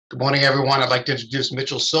Good morning, everyone. I'd like to introduce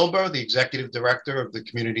Mitchell Silber, the Executive Director of the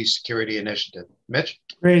Community Security Initiative. Mitch?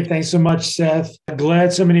 Great. Thanks so much, Seth.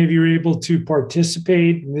 Glad so many of you are able to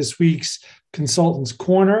participate in this week's Consultants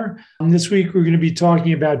Corner. This week, we're going to be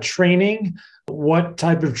talking about training. What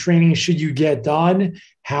type of training should you get done?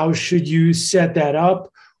 How should you set that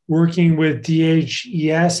up? Working with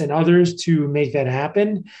DHES and others to make that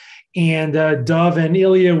happen. And Dov and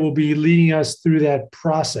Ilya will be leading us through that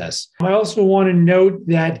process. I also want to note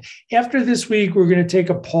that after this week, we're going to take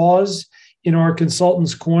a pause in our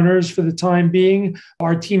consultants' corners for the time being.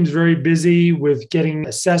 Our team's very busy with getting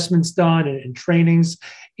assessments done and trainings.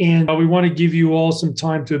 And we want to give you all some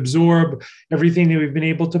time to absorb everything that we've been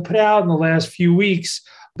able to put out in the last few weeks.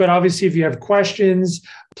 But obviously, if you have questions,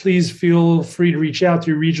 please feel free to reach out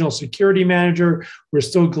to your regional security manager. We're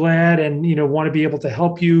still glad and want to be able to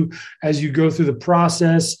help you as you go through the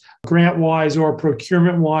process, grant-wise or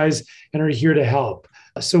procurement-wise, and are here to help.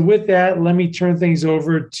 So with that, let me turn things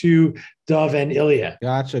over to Dov and Ilya.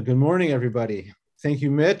 Gotcha. Good morning, everybody. Thank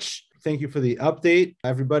you, Mitch. Thank you for the update.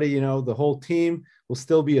 Everybody, the whole team will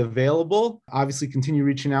still be available. Obviously, continue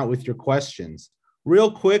reaching out with your questions. Real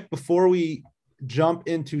quick, before we jump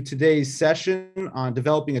into today's session on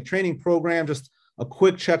developing a training program, just a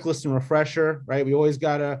quick checklist and refresher, right? We always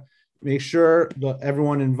got to make sure that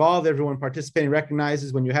everyone involved, everyone participating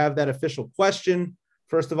recognizes when you have that official question.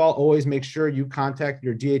 First of all, always make sure you contact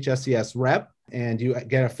your DHSCS rep and you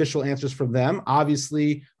get official answers from them.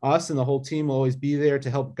 Obviously, us and the whole team will always be there to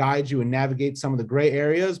help guide you and navigate some of the gray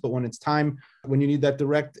areas. But when it's time, when you need that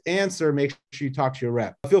direct answer, make sure you talk to your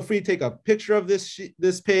rep. Feel free to take a picture of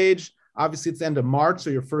this page. Obviously, it's the end of March, so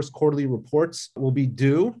your first quarterly reports will be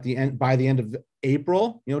due by the end of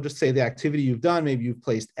April. Just say the activity you've done. Maybe you've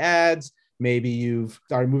placed ads. Maybe you've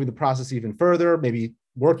started moving the process even further. Maybe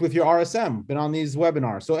worked with your RSM, been on these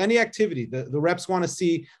webinars. So any activity, the reps want to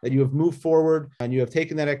see that you have moved forward and you have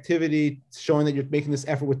taken that activity, showing that you're making this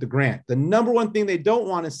effort with the grant. The number one thing they don't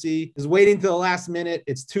want to see is waiting till the last minute.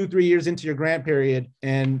 It's 2-3 years into your grant period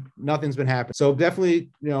and nothing's been happening. So definitely,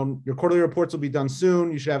 your quarterly reports will be done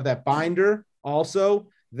soon. You should have that binder also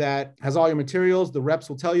that has all your materials. The reps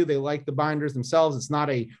will tell you they like the binders themselves. It's not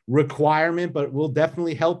a requirement, but it will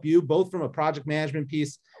definitely help you both from a project management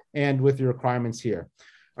piece and with your requirements here.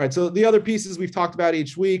 All right, so the other pieces we've talked about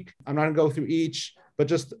each week, I'm not going to go through each, but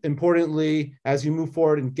just importantly, as you move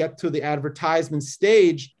forward and get to the advertisement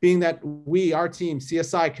stage, being that our team,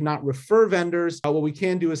 CSI, cannot refer vendors, what we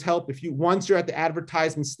can do is help. Once you're at the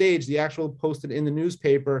advertisement stage, the actual posted in the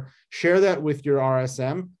newspaper, share that with your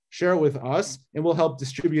RSM, share it with us, and we'll help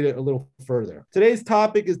distribute it a little further. Today's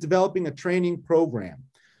topic is developing a training program.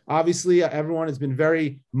 Obviously, everyone has been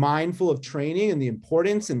very mindful of training and the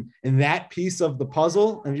importance and that piece of the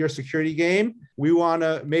puzzle of your security game. We want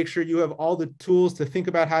to make sure you have all the tools to think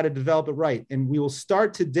about how to develop it right. And we will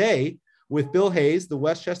start today with Bill Hayes, the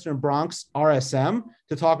Westchester and Bronx RSM,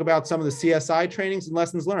 to talk about some of the CSI trainings and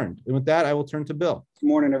lessons learned. And with that, I will turn to Bill. Good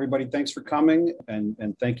morning, everybody. Thanks for coming, and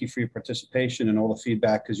thank you for your participation and all the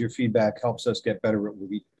feedback, because your feedback helps us get better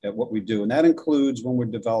at what we do. And that includes when we're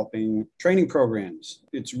developing training programs.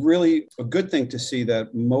 It's really a good thing to see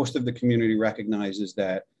that most of the community recognizes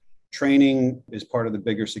that training is part of the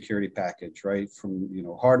bigger security package, right? From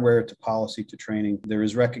hardware to policy to training. There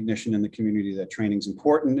is recognition in the community that training is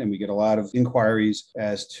important, and we get a lot of inquiries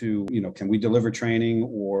as to, can we deliver training?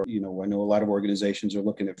 Or, I know a lot of organizations are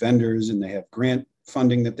looking at vendors and they have grant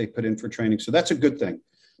funding that they put in for training. So that's a good thing.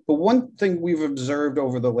 But one thing we've observed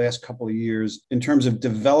over the last couple of years in terms of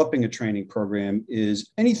developing a training program is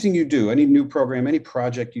anything you do, any new program, any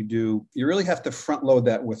project you do, you really have to front load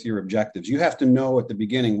that with your objectives. You have to know at the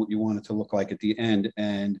beginning what you want it to look like at the end.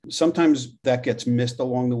 And sometimes that gets missed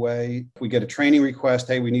along the way. If we get a training request,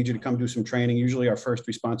 hey, we need you to come do some training. Usually our first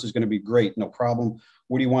response is going to be great, no problem.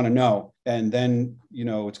 What do you want to know? And then,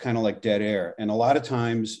 it's kind of like dead air. And a lot of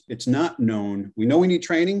times it's not known. We know we need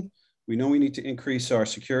training. We know we need to increase our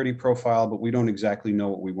security profile, but we don't exactly know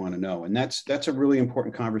what we want to know. And that's a really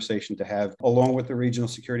important conversation to have along with the regional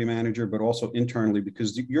security manager, but also internally,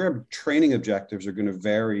 because your training objectives are going to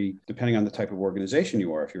vary depending on the type of organization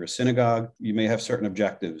you are. If you're a synagogue, you may have certain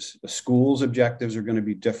objectives. The school's objectives are going to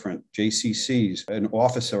be different. JCCs, an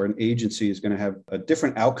office or an agency is going to have a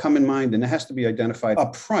different outcome in mind, and it has to be identified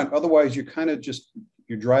up front. Otherwise, you're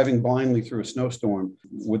driving blindly through a snowstorm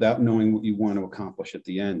without knowing what you want to accomplish at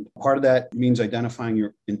the end. Part of that means identifying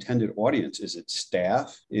your intended audience. Is it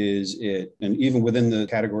staff? And even within the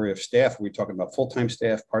category of staff, we're talking about full-time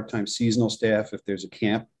staff, part-time seasonal staff, if there's a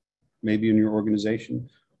camp maybe in your organization,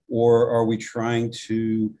 or are we trying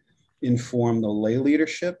to inform the lay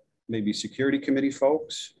leadership, maybe security committee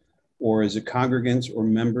folks, or is it congregants or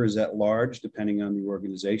members at large, depending on the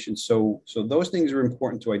organization? So those things are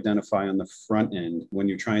important to identify on the front end when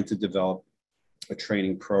you're trying to develop a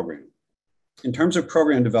training program. In terms of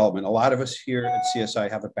program development, a lot of us here at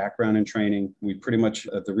CSI have a background in training. We pretty much,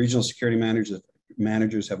 the regional security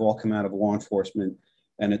managers have all come out of law enforcement.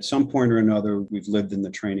 And at some point or another, we've lived in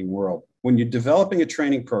the training world. When you're developing a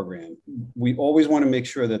training program, we always want to make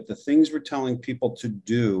sure that the things we're telling people to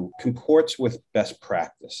do comports with best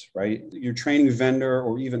practice, right? Your training vendor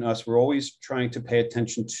or even us, we're always trying to pay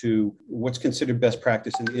attention to what's considered best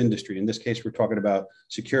practice in the industry. In this case, we're talking about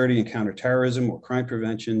security and counterterrorism or crime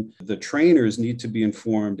prevention. The trainers need to be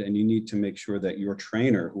informed, and you need to make sure that your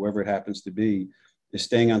trainer, whoever it happens to be, is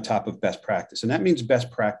staying on top of best practice. And that means best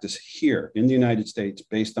practice here in the United States,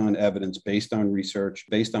 based on evidence, based on research,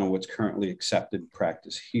 based on what's currently accepted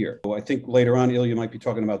practice here. So I think later on, Ilya might be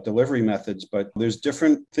talking about delivery methods, but there's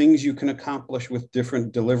different things you can accomplish with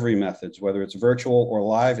different delivery methods, whether it's virtual or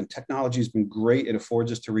live. And technology has been great. It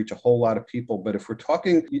affords us to reach a whole lot of people. But if we're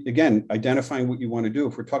talking, again, identifying what you want to do,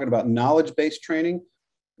 if we're talking about knowledge-based training,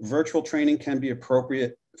 virtual training can be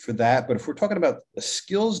appropriate for that. But if we're talking about a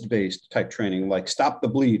skills-based type training, like Stop the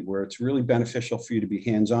Bleed, where it's really beneficial for you to be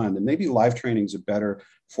hands-on, then maybe live training is a better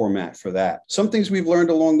format for that. Some things we've learned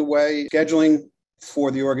along the way: scheduling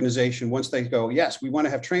for the organization. Once they go, yes, we want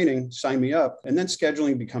to have training, sign me up. And then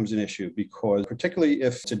scheduling becomes an issue, because particularly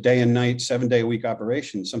if it's a day and night, 7-day-a-week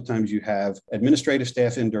operation, sometimes you have administrative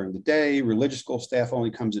staff in during the day, religious school staff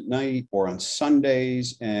only comes at night or on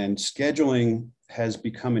Sundays, and scheduling has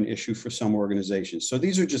become an issue for some organizations. So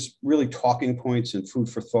these are just really talking points and food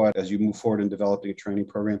for thought as you move forward in developing a training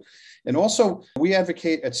program. And also, we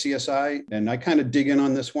advocate at CSI, and I kind of dig in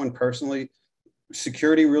on this one personally,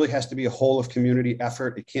 security really has to be a whole of community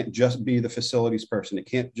effort. It can't just be the facilities person. It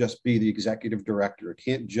can't just be the executive director. It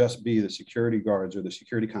can't just be the security guards or the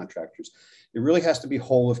security contractors. It really has to be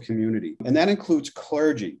whole of community. And that includes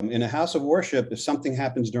clergy. In a house of worship, if something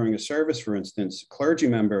happens during a service, for instance, a clergy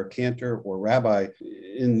member, cantor, or rabbi,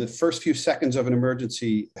 in the first few seconds of an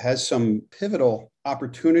emergency, has some pivotal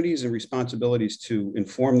opportunities and responsibilities to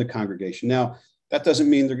inform the congregation. Now, that doesn't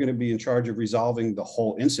mean they're going to be in charge of resolving the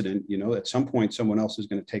whole incident. You know, at some point, someone else is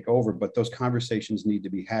going to take over, but those conversations need to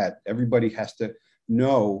be had. Everybody has to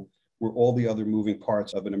know where all the other moving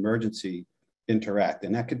parts of an emergency interact.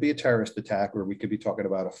 And that could be a terrorist attack, or we could be talking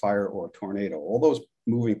about a fire or a tornado. All those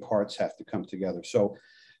moving parts have to come together. So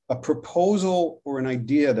a proposal or an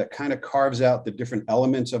idea that kind of carves out the different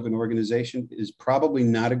elements of an organization is probably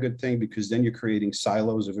not a good thing, because then you're creating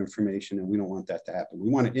silos of information, and we don't want that to happen. We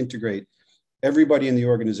want to integrate everybody in the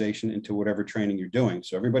organization into whatever training you're doing,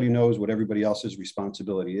 so everybody knows what everybody else's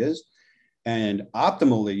responsibility is. And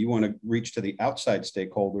optimally, you want to reach to the outside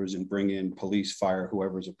stakeholders and bring in police, fire,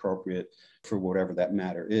 whoever is appropriate for whatever that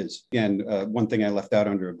matter is. Again, one thing I left out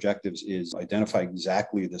under objectives is identify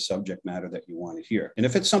exactly the subject matter that you want to hear. And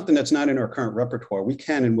if it's something that's not in our current repertoire, we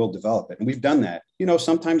can and will develop it. And we've done that, you know,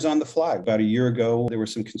 sometimes on the fly. About a year ago, there were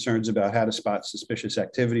some concerns about how to spot suspicious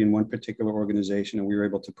activity in one particular organization, and we were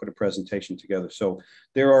able to put a presentation together. So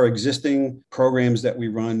there are existing programs that we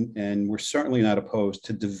run, and we're certainly not opposed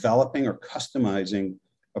to developing or customizing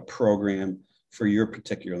a program for your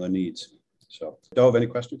particular needs. So, Dove, any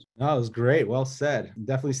questions? No, that was great. Well said.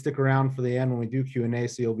 Definitely stick around for the end when we do Q&A,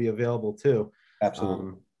 so you'll be available too.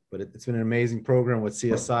 Absolutely. But it's been an amazing program what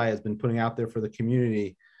CSI has been putting out there for the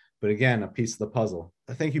community. But again, a piece of the puzzle.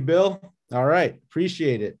 Thank you, Bill. All right.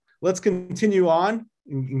 Appreciate it. Let's continue on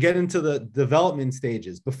and get into the development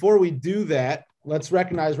stages. Before we do that, let's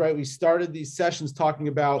recognize, right, we started these sessions talking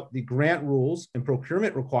about the grant rules and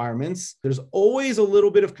procurement requirements. There's always a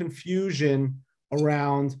little bit of confusion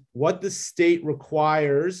around what the state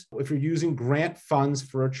requires if you're using grant funds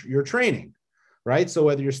for your training, right? So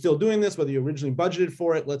whether you're still doing this, whether you originally budgeted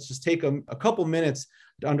for it, let's just take a couple minutes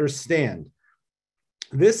to understand.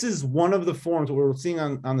 This is one of the forms that we're seeing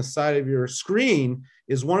on the side of your screen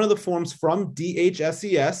is one of the forms from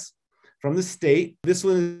DHSES, from the state. This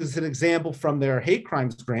one is an example from their hate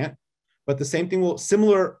crimes grant, but the same thing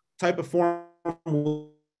similar type of form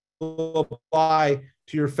will apply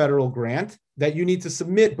to your federal grant that you need to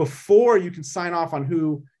submit before you can sign off on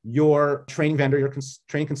who your training vendor, your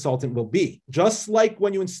training consultant will be. Just like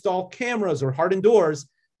when you install cameras or hardened doors,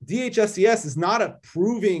 DHSES is not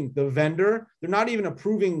approving the vendor. They're not even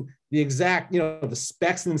approving the exact, the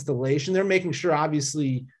specs and installation. They're making sure,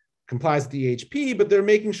 obviously, complies with the HP, but they're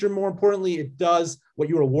making sure, more importantly, it does what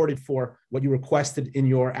you were awarded for, what you requested in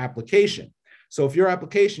your application. So if your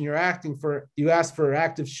application, you ask for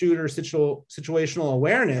active shooter situational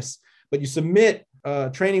awareness, but you submit a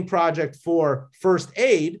training project for first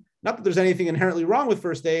aid, not that there's anything inherently wrong with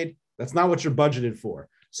first aid, That's not what you're budgeted for.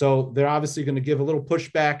 So they're obviously going to give a little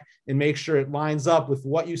pushback and make sure it lines up with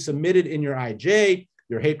what you submitted in your IJ,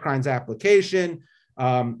 your hate crimes application.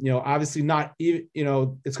 Obviously not,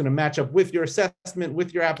 it's going to match up with your assessment,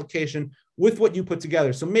 with your application, with what you put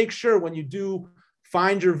together. So make sure when you do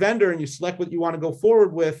find your vendor and you select what you want to go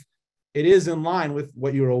forward with, it is in line with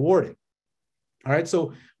what you were awarded. All right.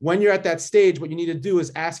 So when you're at that stage, what you need to do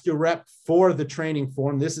is ask your rep for the training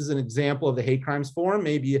form. This is an example of the hate crimes form,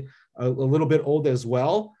 maybe a little bit old as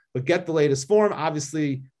well, but get the latest form.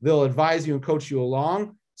 Obviously, they'll advise you and coach you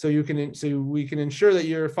along so we can ensure that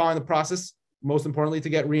you're following the process, most importantly, to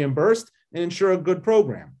get reimbursed and ensure a good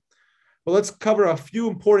program. But let's cover a few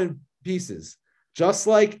important pieces. Just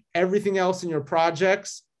like everything else in your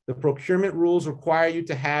projects, the procurement rules require you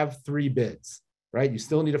to have 3 bids, right? You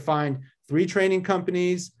still need to find 3 training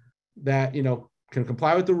companies that, can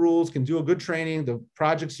comply with the rules, can do a good training, the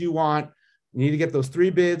projects you want. You need to get those 3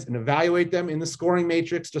 bids and evaluate them in the scoring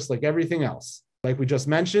matrix, just like everything else. Like we just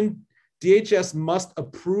mentioned, DHS must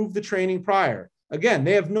approve the training prior. Again,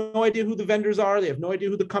 they have no idea who the vendors are. They have no idea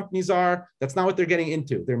who the companies are. That's not what they're getting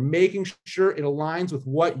into. They're making sure it aligns with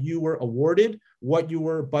what you were awarded, what you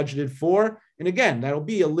were budgeted for. And again, that'll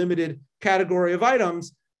be a limited category of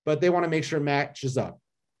items, but they want to make sure it matches up.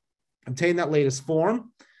 Obtain that latest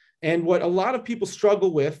form. And what a lot of people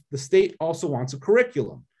struggle with, the state also wants a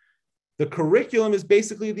curriculum. The curriculum is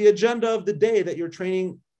basically the agenda of the day that your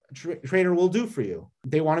trainer will do for you.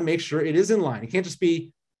 They want to make sure it is in line. It can't just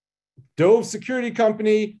be Dove Security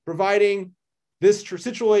Company providing this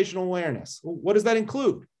situational awareness. Well, what does that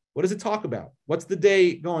include? What does it talk about? What's the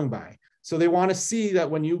day going by? So they want to see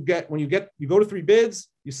that when you go to 3 bids,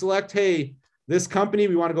 you select, hey, this company,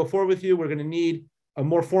 we want to go forward with you. We're going to need a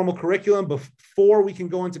more formal curriculum before we can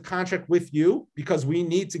go into contract with you, because we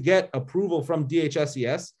need to get approval from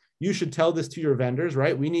DHS. You should tell this to your vendors,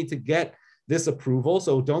 right? We need to get this approval.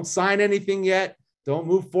 So don't sign anything yet. Don't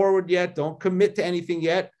move forward yet. Don't commit to anything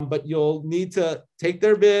yet, but you'll need to take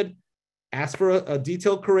their bid, ask for a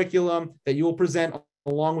detailed curriculum that you will present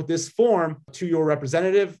along with this form to your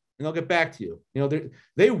representative, and they'll get back to you.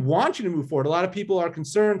 They want you to move forward. A lot of people are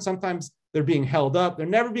concerned. Sometimes they're being held up. They're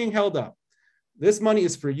never being held up. This money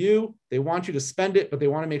is for you. They want you to spend it, but they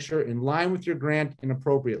want to make sure in line with your grant and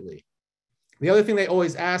appropriately. The other thing they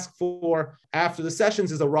always ask for after the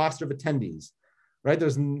sessions is a roster of attendees, right?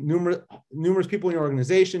 There's numerous people in your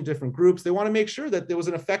organization, different groups. They want to make sure that there was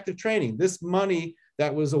an effective training. This money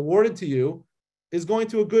that was awarded to you is going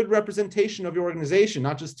to a good representation of your organization,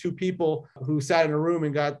 not just 2 people who sat in a room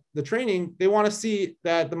and got the training. They want to see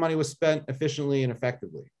that the money was spent efficiently and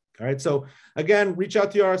effectively. All right. So again, reach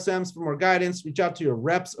out to your RSMs for more guidance, reach out to your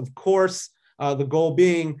reps, of course, the goal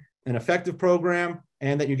being an effective program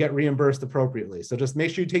and that you get reimbursed appropriately. So just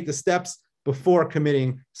make sure you take the steps before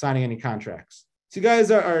signing any contracts. So you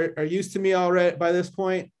guys are used to me already by this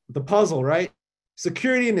point. The puzzle, right?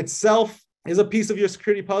 Security in itself is a piece of your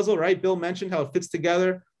security puzzle, right? Bill mentioned how it fits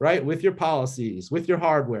together, right? With your policies, with your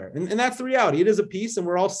hardware. And that's the reality. It is a piece, and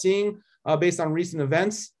we're all seeing based on recent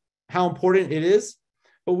events how important it is.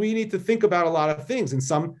 But we need to think about a lot of things, and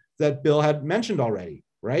some that Bill had mentioned already,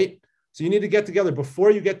 right? So you need to get together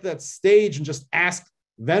before you get to that stage and just ask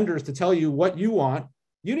vendors to tell you what you want.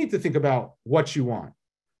 You need to think about what you want.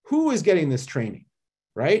 Who is getting this training,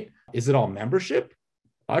 right? Is it all membership,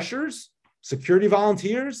 ushers, security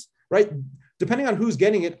volunteers, right? Depending on who's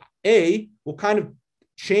getting it, will kind of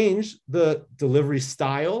change the delivery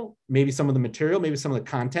style, maybe some of the material, maybe some of the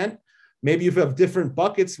content. Maybe if you have different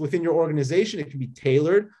buckets within your organization, it can be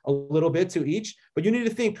tailored a little bit to each, but you need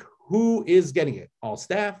to think who is getting it. All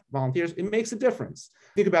staff, volunteers, it makes a difference.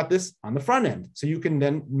 Think about this on the front end, so you can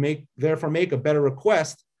then make a better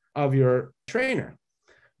request of your trainer.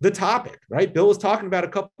 The topic, right? Bill was talking about a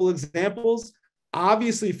couple examples.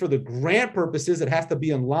 Obviously, for the grant purposes, it has to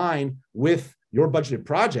be in line with your budgeted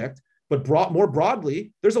project, but more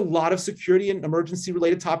broadly, there's a lot of security and emergency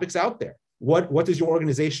related topics out there. What does your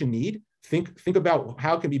organization need? Think about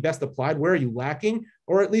how it can be best applied. Where are you lacking?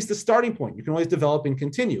 Or at least a starting point. You can always develop and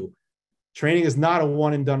continue. Training is not a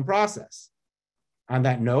one and done process. On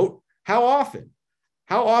that note, how often?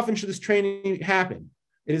 How often should this training happen?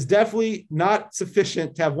 It is definitely not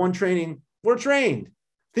sufficient to have one training. We're trained.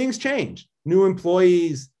 Things change. New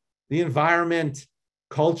employees, the environment,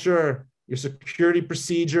 culture, your security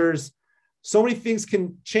procedures. So many things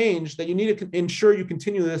can change that you need to ensure you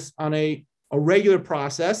continue this on a regular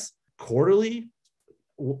process, quarterly,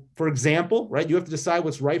 for example, right? You have to decide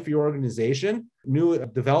what's right for your organization. New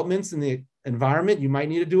developments in the environment, you might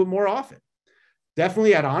need to do it more often.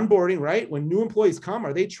 Definitely at onboarding, right? When new employees come,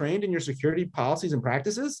 are they trained in your security policies and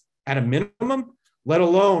practices at a minimum, let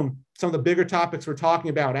alone some of the bigger topics we're talking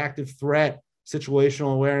about, active threat,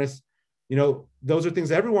 situational awareness, those are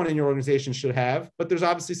things everyone in your organization should have. But there's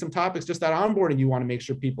obviously some topics just that onboarding you want to make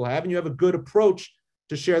sure people have, and you have a good approach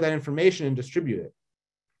to share that information and distribute it.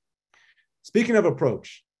 Speaking of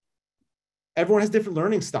approach, everyone has different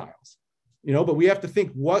learning styles, but we have to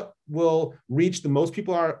think what will reach the most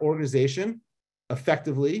people in our organization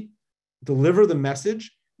effectively, deliver the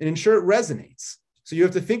message, and ensure it resonates. So you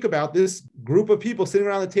have to think about this group of people sitting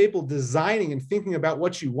around the table, designing and thinking about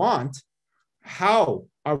what you want. How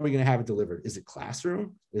are we going to have it delivered? Is it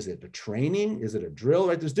classroom? Is it a training? Is it a drill?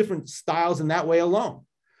 Right? There's different styles in that way alone.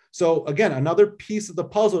 So again, another piece of the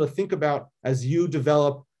puzzle to think about as you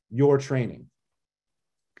develop your training.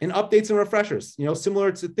 And updates and refreshers,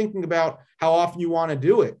 similar to thinking about how often you want to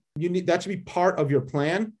do it. That should be part of your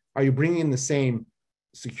plan. Are you bringing in the same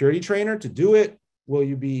security trainer to do it? Will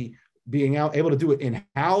you be able to do it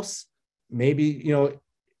in-house? Maybe,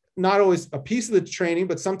 not always a piece of the training,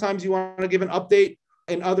 but sometimes you want to give an update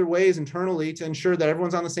in other ways internally to ensure that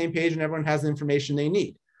everyone's on the same page and everyone has the information they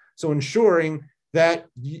need. So ensuring that,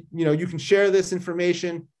 you can share this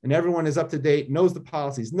information and everyone is up to date, knows the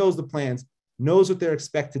policies, knows the plans, knows what they're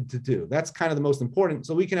expected to do. That's kind of the most important.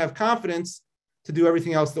 So we can have confidence to do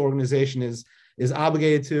everything else the organization is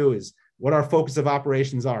obligated to, is what our focus of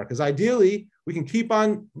operations are. Because ideally, we can keep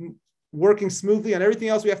on working smoothly on everything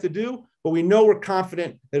else we have to do, but we know we're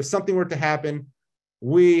confident that if something were to happen,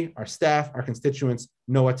 we, our staff, our constituents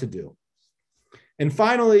know what to do. And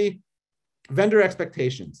finally, vendor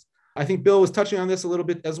expectations. I think Bill was touching on this a little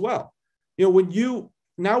bit as well.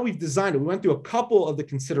 Now we've designed it, we went through a couple of the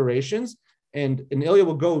considerations, and Ilya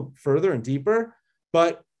will go further and deeper,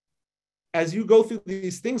 but as you go through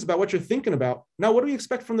these things about what you're thinking about, now what do we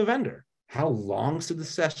expect from the vendor? How long should the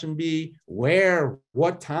session be? Where?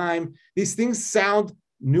 What time? These things sound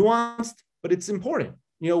nuanced, but it's important.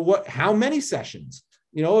 How many sessions?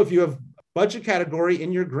 If you have budget category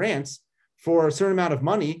in your grants for a certain amount of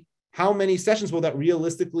money, how many sessions will that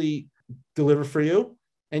realistically deliver for you?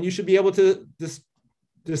 And you should be able to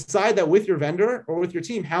decide that with your vendor or with your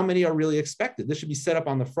team, how many are really expected. This should be set up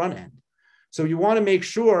on the front end. So you want to make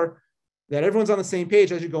sure that everyone's on the same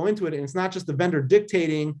page as you go into it. And it's not just the vendor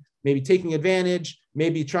dictating, maybe taking advantage,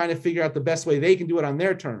 maybe trying to figure out the best way they can do it on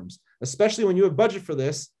their terms. Especially when you have budget for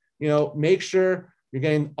this, make sure you're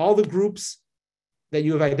getting all the groups that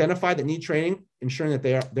you have identified that need training, ensuring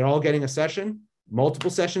that they're all getting a session, multiple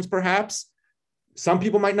sessions perhaps. Some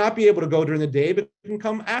people might not be able to go during the day, but can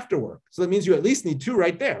come after work. So that means you at least need 2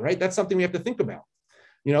 right there, right? That's something we have to think about.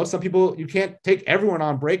 Some people, you can't take everyone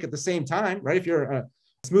on break at the same time, right? If you're a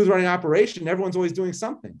smooth running operation, everyone's always doing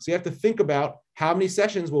something. So you have to think about how many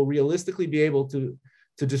sessions will realistically be able to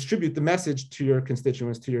distribute the message to your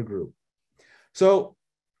constituents, to your group. So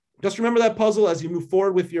just remember that puzzle as you move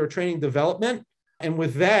forward with your training development. And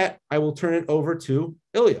with that, I will turn it over to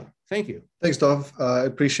Ilya. Thank you. Thanks, Dov. I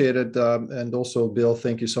appreciate it. And also, Bill,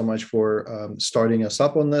 thank you so much for starting us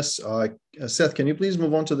up on this. Seth, can you please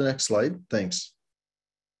move on to the next slide? Thanks.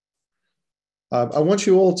 I want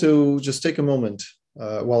you all to just take a moment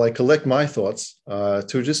while I collect my thoughts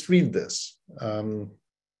to just read this.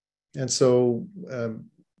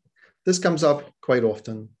 This comes up quite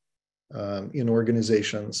often in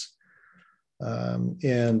organizations.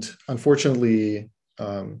 And unfortunately,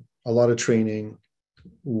 a lot of training,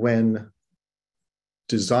 when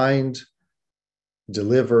designed,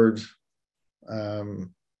 delivered,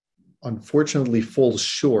 unfortunately falls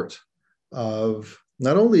short of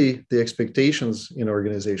not only the expectations in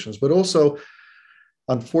organizations, but also,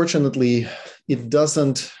 unfortunately, it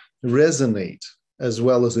doesn't resonate as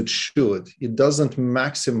well as it should. It doesn't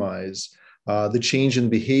maximize the change in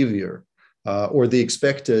behavior or the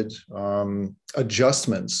expected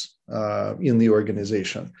adjustments in the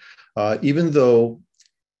organization. Even though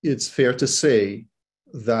it's fair to say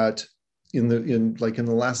that in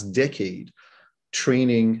the last decade,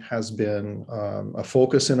 training has been a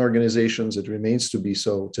focus in organizations. It remains to be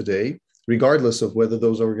so today, regardless of whether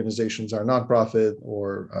those organizations are nonprofit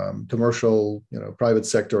or commercial, private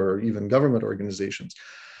sector, or even government organizations.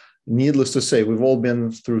 Needless to say, we've all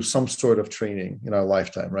been through some sort of training in our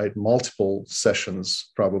lifetime, right? Multiple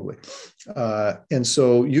sessions, probably. And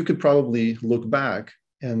so you could probably look back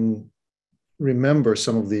and remember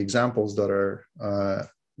some of the examples that are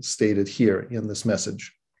stated here in this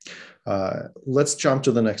message. Let's jump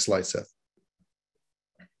to the next slide, Seth.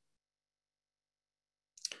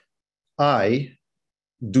 I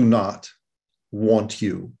do not want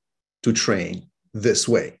you to train this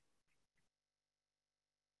way.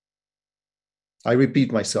 I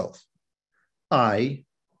repeat myself. I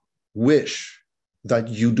wish that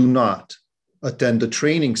you do not attend a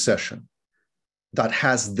training session that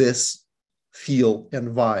has this feel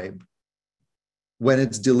and vibe when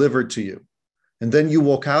it's delivered to you. And then you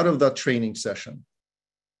walk out of that training session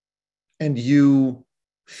and you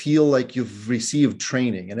feel like you've received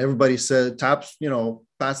training, and everybody said, taps,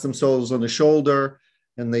 pats themselves on the shoulder,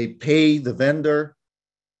 and they pay the vendor,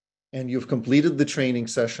 and you've completed the training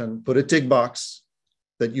session, put a tick box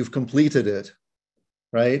that you've completed it,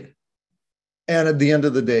 right? And at the end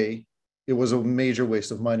of the day, it was a major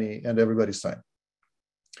waste of money and everybody's time.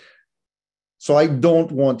 So I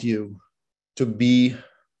don't want you to be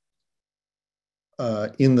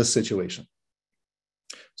in this situation.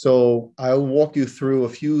 So I'll walk you through a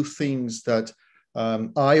few things that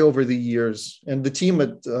I, over the years, and the team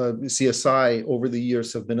at CSI over the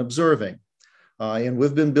years have been observing. And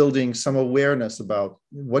we've been building some awareness about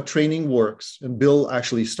what training works. And Bill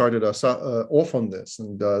actually started us off on this.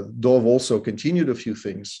 And Dov also continued a few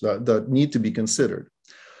things that need to be considered.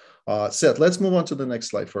 Seth, let's move on to the next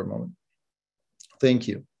slide for a moment. Thank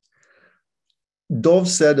you. Dov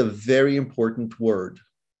said a very important word: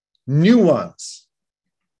 nuance.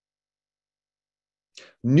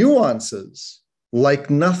 Nuances,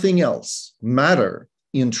 like nothing else, matter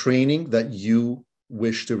in training that you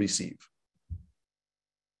wish to receive.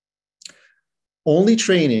 Only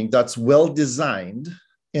training that's well designed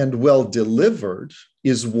and well delivered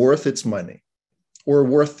is worth its money or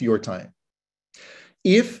worth your time.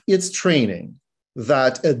 If it's training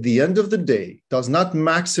that at the end of the day does not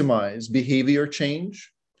maximize behavior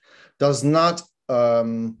change, does not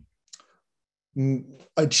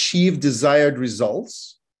achieve desired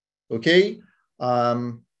results, okay?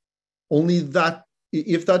 Only that,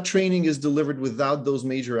 if that training is delivered without those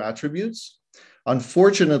major attributes,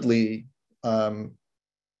 unfortunately, for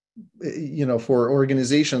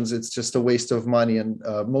organizations, it's just a waste of money, and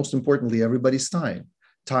most importantly, everybody's time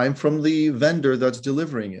from the vendor that's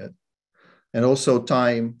delivering it, and also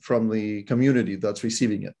time from the community that's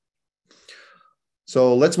receiving it.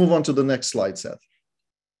 So let's move on to the next slide, Seth.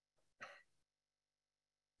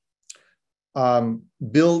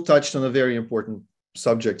 Bill touched on a very important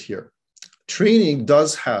subject here. Training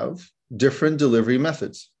does have different delivery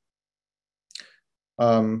methods.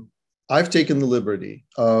 I've taken the liberty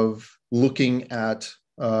of looking at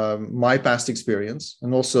my past experience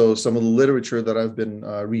and also some of the literature that I've been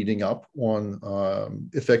reading up on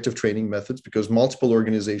effective training methods, because multiple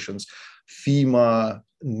organizations, FEMA,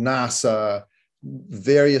 NASA,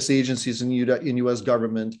 various agencies in US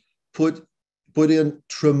government put in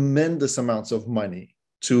tremendous amounts of money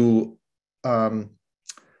to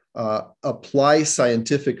apply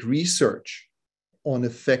scientific research on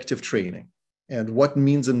effective training and what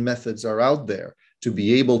means and methods are out there to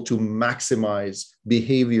be able to maximize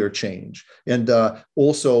behavior change and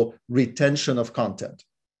also retention of content.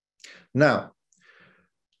 Now,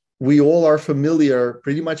 we all are familiar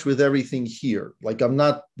pretty much with everything here. Like, I'm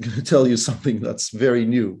not going to tell you something that's very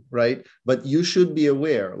new, right? But you should be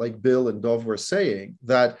aware, like Bill and Dov were saying,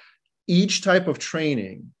 that each type of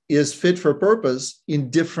training is fit for purpose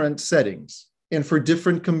in different settings and for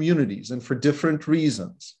different communities and for different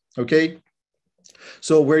reasons, okay?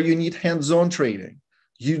 So where you need hands-on training,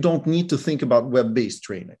 you don't need to think about web-based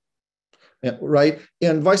training, right?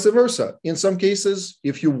 And vice versa. In some cases,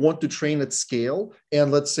 if you want to train at scale,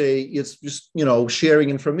 and let's say it's just, sharing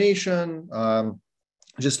information,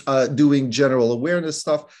 just doing general awareness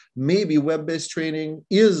stuff, maybe web-based training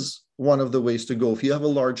is one of the ways to go if you have a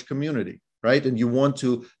large community, right? And you want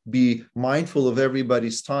to be mindful of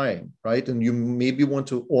everybody's time, right? And you maybe want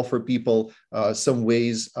to offer people some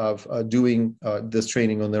ways of doing this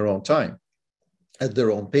training on their own time, at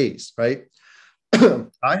their own pace, right?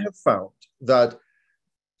 I have found that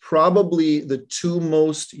probably the two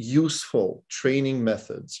most useful training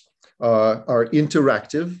methods are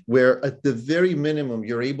interactive, where at the very minimum,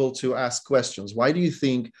 you're able to ask questions. Why do you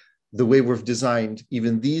think the way we've designed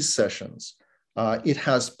even these sessions, it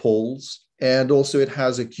has polls, and also it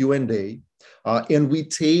has a Q&A, and we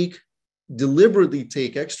deliberately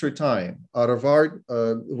take extra time out of our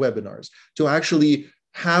webinars to actually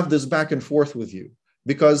have this back and forth with you,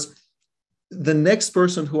 because the next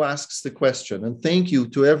person who asks the question, and thank you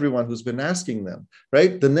to everyone who's been asking them,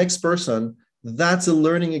 right? The next person, that's a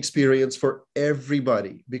learning experience for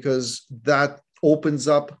everybody, because that opens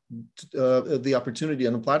up the opportunity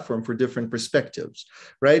on the platform for different perspectives,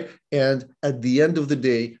 right? And at the end of the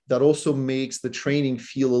day, that also makes the training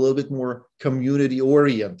feel a little bit more community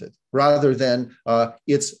oriented, rather than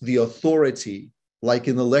it's the authority, like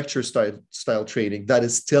in the lecture style training, that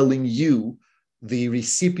is telling you, the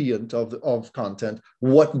recipient of content,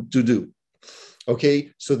 what to do.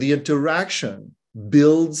 Okay, so the interaction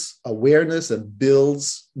builds awareness and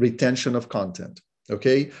builds retention of content.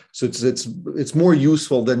 Okay, so it's more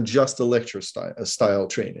useful than just a lecture style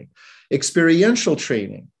training. Experiential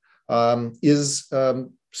training is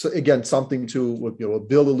so again something to what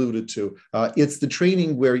Bill alluded to. It's the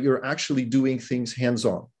training where you're actually doing things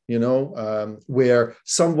hands-on. Where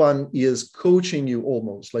someone is coaching you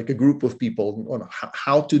almost like a group of people on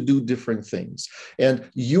how to do different things, and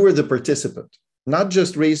you are the participant, not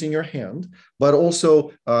just raising your hand, but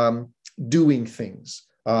also doing things.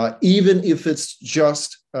 Even if it's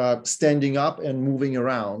just standing up and moving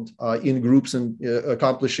around in groups and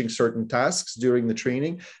accomplishing certain tasks during the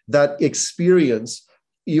training, that experience,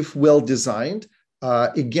 if well designed,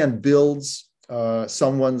 again, builds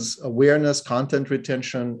someone's awareness, content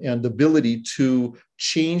retention, and ability to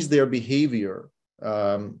change their behavior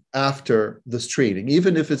after this training,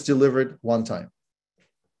 even if it's delivered one time.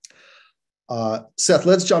 Seth,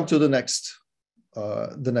 let's jump to the next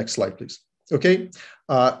slide, please. Okay,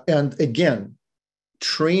 and again,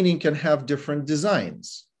 training can have different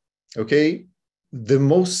designs. Okay, the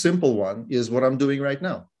most simple one is what I'm doing right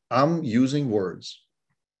now. I'm using words.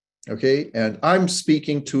 Okay, and I'm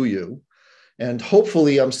speaking to you, and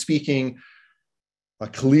hopefully I'm speaking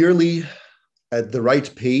clearly at the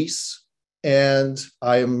right pace, and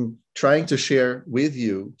I'm trying to share with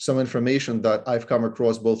you some information that I've come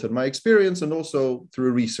across both in my experience and also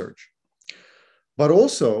through research. But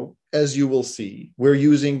also, as you will see, we're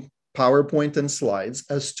using PowerPoint and slides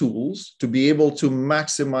as tools to be able to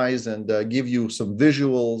maximize and give you some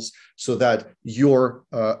visuals so that your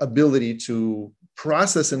ability to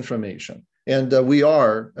process information, and we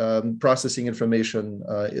are processing information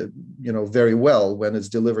very well when it's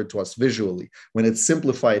delivered to us visually, when it's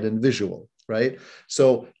simplified and visual, right?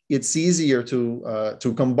 So it's easier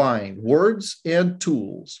to combine words and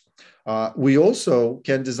tools. We also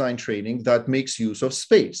can design training that makes use of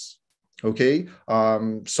space. Okay,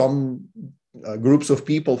 some groups of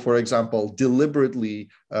people, for example, deliberately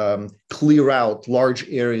clear out large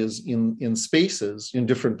areas in spaces in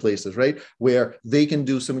different places, right, where they can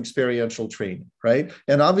do some experiential training, right?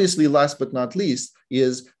 And obviously, last but not least,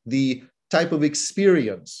 is the type of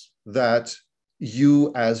experience that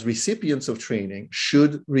you as recipients of training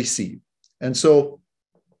should receive. And so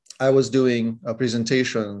I was doing a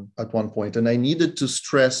presentation at one point, and I needed to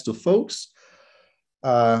stress to folks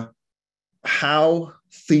how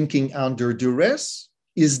thinking under duress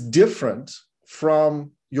is different from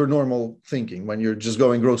your normal thinking when you're just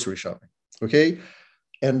going grocery shopping, okay?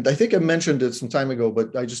 And I think I mentioned it some time ago, but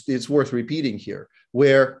it's worth repeating here,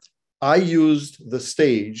 where I used the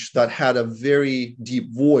stage that had a very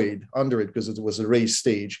deep void under it because it was a raised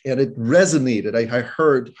stage, and it resonated. I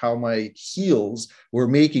heard how my heels were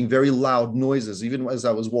making very loud noises, even as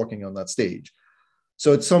I was walking on that stage.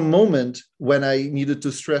 So at some moment when I needed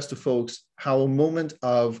to stress to folks how a moment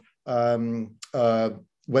of when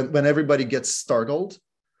everybody gets startled,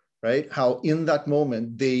 right? How in that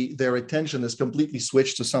moment their attention is completely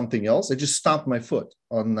switched to something else. I just stomped my foot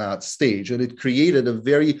on that stage, and it created a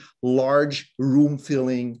very large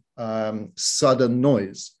room-filling sudden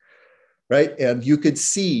noise, right? And you could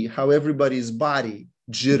see how everybody's body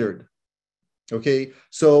jittered. Okay,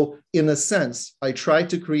 so in a sense, I tried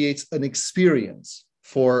to create an experience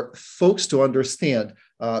for folks to understand,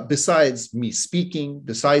 besides me speaking,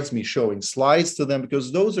 besides me showing slides to them,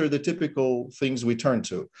 because those are the typical things we turn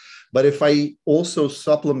to. But if I also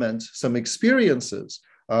supplement some experiences,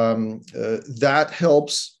 that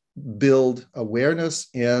helps build awareness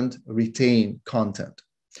and retain content.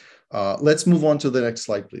 Let's move on to the next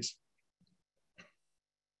slide, please.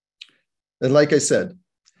 And like I said,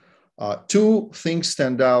 two things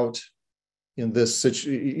stand out in this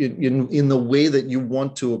in the way that you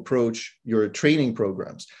want to approach your training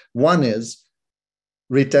programs. One is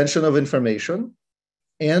retention of information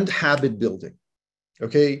and habit building.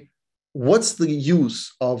 Okay, what's the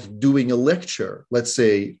use of doing a lecture, let's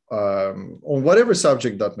say, on whatever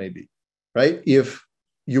subject that may be, right? If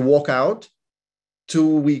you walk out,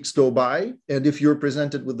 2 weeks go by, and if you're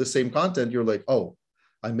presented with the same content, you're like, oh,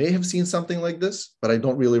 I may have seen something like this, but I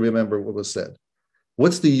don't really remember what was said.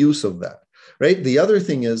 What's the use of that, right? The other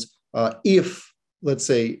thing is, if, let's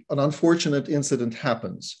say, an unfortunate incident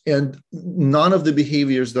happens and none of the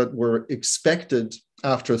behaviors that were expected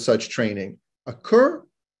after such training occur,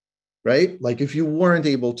 right? Like if you weren't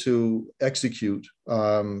able to execute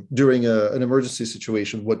during an emergency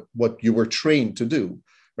situation what you were trained to do,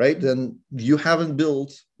 right? Then you haven't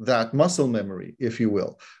built that muscle memory, if you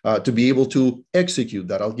will, to be able to execute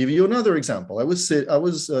that. I'll give you another example. I was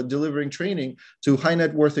delivering training to high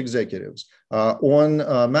net worth executives on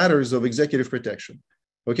matters of executive protection.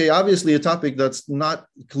 Okay, obviously a topic that's not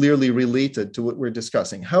clearly related to what we're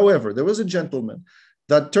discussing. However, there was a gentleman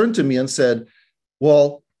that turned to me and said,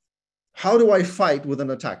 well, how do I fight with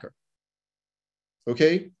an attacker?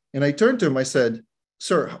 Okay, and I turned to him, I said,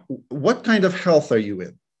 sir, what kind of health are you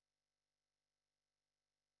in?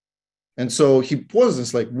 And so he paused and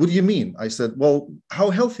was like, what do you mean? I said, well,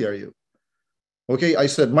 how healthy are you? Okay, I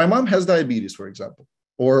said, my mom has diabetes, for example,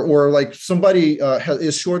 or like somebody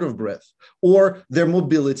is short of breath, or their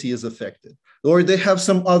mobility is affected, or they have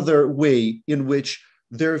some other way in which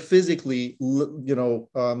they're physically,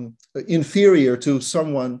 inferior to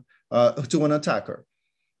someone, to an attacker.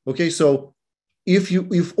 Okay, so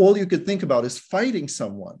if all you could think about is fighting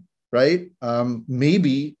someone, right?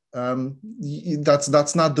 Maybe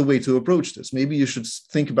that's not the way to approach this. Maybe you should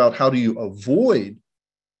think about how do you avoid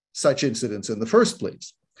such incidents in the first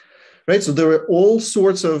place, right? So there are all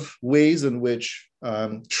sorts of ways in which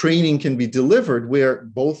training can be delivered where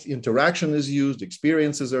both interaction is used,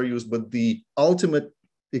 experiences are used, but the ultimate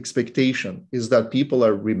expectation is that people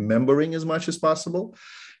are remembering as much as possible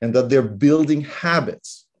and that they're building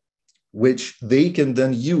habits which they can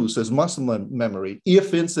then use as muscle memory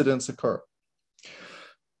if incidents occur.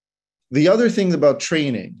 The other thing about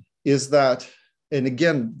training is that, and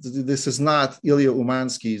again, this is not Ilya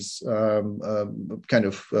Umansky's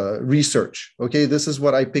research. Okay, this is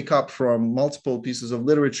what I pick up from multiple pieces of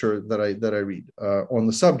literature that I read on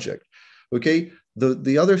the subject. Okay,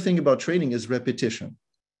 the other thing about training is repetition.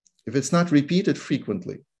 If it's not repeated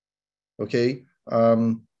frequently, okay,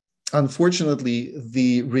 unfortunately,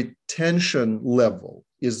 the retention level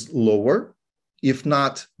is lower, if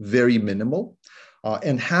not very minimal,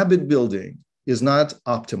 and habit building is not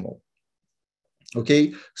optimal.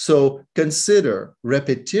 Okay, so consider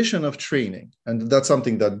repetition of training, and that's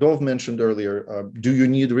something that Dov mentioned earlier. Do you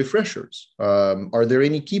need refreshers? Are there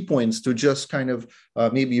any key points to just kind of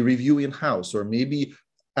maybe review in-house, or maybe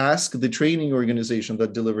ask the training organization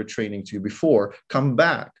that delivered training to you before, come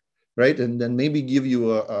back, right? And then maybe give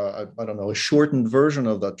you a shortened version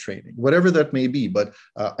of that training, whatever that may be. But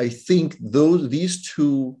I think these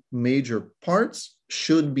two major parts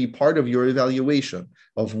should be part of your evaluation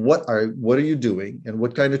of what are you doing and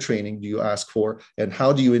what kind of training do you ask for and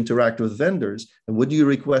how do you interact with vendors and what do you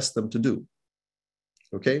request them to do.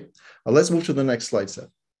 Okay, let's move to the next slide, Seth.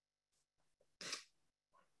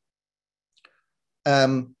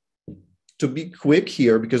 To be quick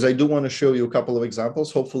here, because I do want to show you a couple of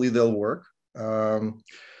examples, hopefully they'll work.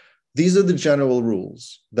 These are the general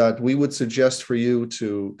rules that we would suggest for you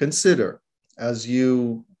to consider as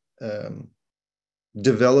you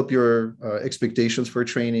develop your expectations for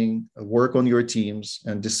training, work on your teams,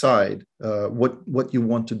 and decide what you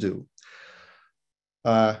want to do.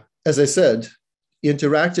 As I said,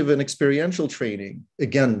 interactive and experiential training,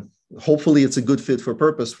 again, hopefully it's a good fit for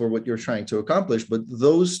purpose for what you're trying to accomplish, but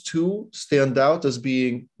those two stand out as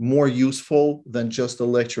being more useful than just a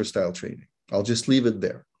lecture style training. I'll just leave it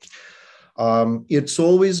there. It's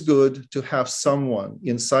always good to have someone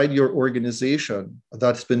inside your organization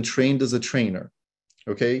that's been trained as a trainer.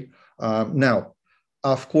 Okay. Now,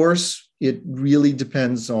 of course, it really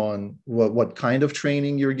depends on what kind of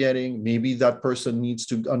training you're getting. Maybe that person needs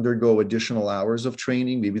to undergo additional hours of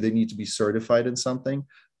training. Maybe they need to be certified in something.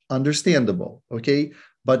 Understandable. Okay.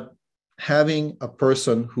 But having a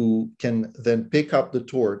person who can then pick up the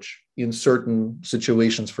torch in certain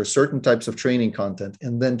situations for certain types of training content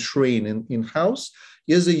and then train in-house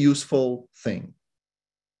is a useful thing.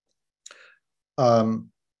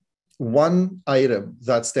 One item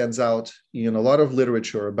that stands out in a lot of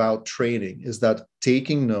literature about training is that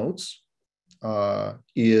taking notes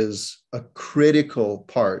is a critical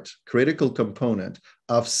component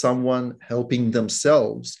of someone helping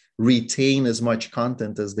themselves retain as much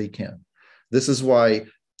content as they can. This is why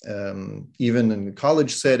even in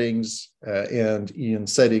college settings and in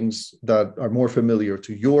settings that are more familiar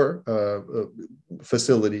to your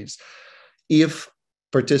facilities, if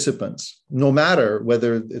participants, no matter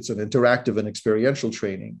whether it's an interactive and experiential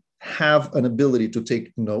training, have an ability to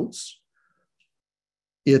take notes,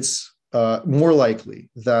 it's more likely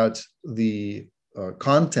that the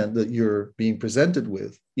content that you're being presented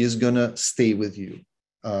with is going to stay with you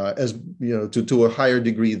as you know to a higher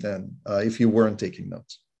degree than if you weren't taking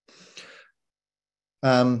notes.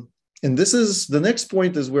 And this is the next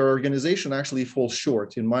point is where organization actually falls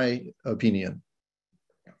short, in my opinion.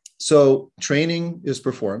 So training is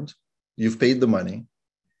performed, you've paid the money,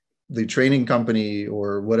 the training company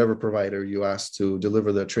or whatever provider you asked to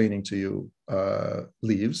deliver the training to you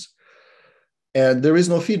leaves, and there is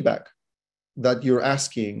no feedback that you're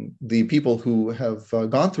asking the people who have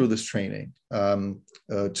gone through this training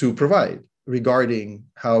to provide. regarding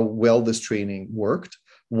how well this training worked,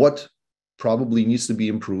 what probably needs to be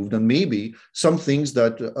improved, and maybe some things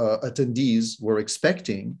that attendees were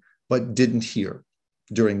expecting but didn't hear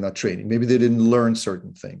during that training. Maybe they didn't learn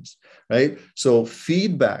certain things, right? So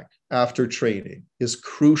feedback after training is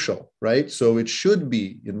crucial, right? So it should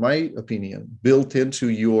be, in my opinion, built into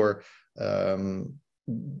your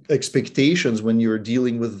expectations when you're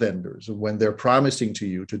dealing with vendors, when they're promising to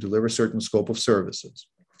you to deliver certain scope of services.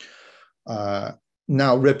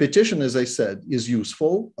 Now, repetition, as I said, is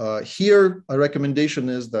useful. Here, a recommendation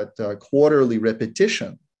is that quarterly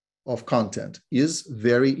repetition of content is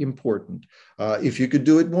very important. If you could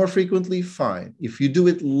do it more frequently, fine. If you do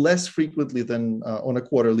it less frequently than on a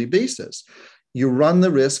quarterly basis, you run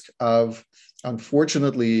the risk of,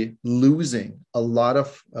 unfortunately, losing a lot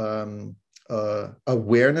of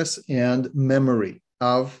awareness and memory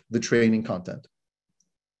of the training content.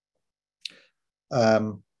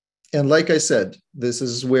 And like I said, this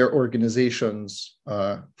is where organizations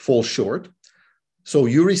fall short. So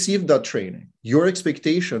you received that training. Your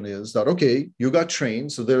expectation is that, okay, you got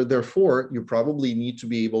trained, so therefore you probably need to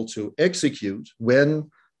be able to execute when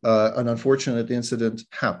an unfortunate incident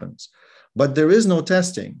happens. But there is no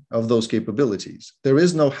testing of those capabilities. There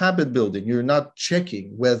is no habit building. You're not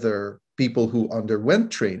checking whether people who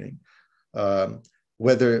underwent training,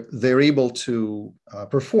 whether they're able to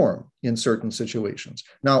perform in certain situations.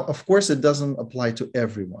 Now, of course, it doesn't apply to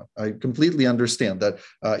everyone. I completely understand that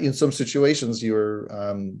in some situations you're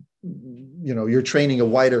training a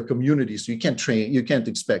wider community, so you can't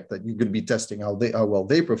expect that you're going to be testing how well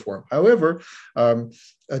they perform. However,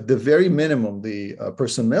 at the very minimum, the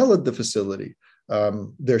personnel at the facility,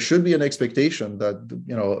 there should be an expectation that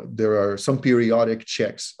there are some periodic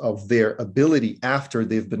checks of their ability after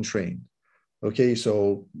they've been trained. Okay,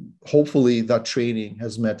 so hopefully that training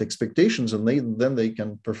has met expectations, and then they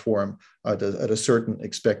can perform at a certain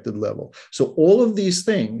expected level. So all of these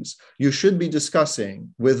things you should be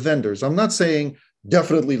discussing with vendors. I'm not saying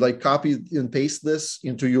definitely like copy and paste this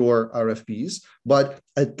into your RFPs, but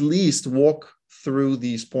at least walk through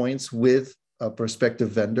these points with a prospective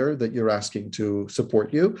vendor that you're asking to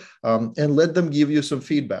support you, and let them give you some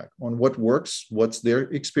feedback on what works, what's their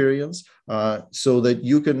experience, so that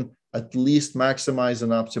you can at least maximize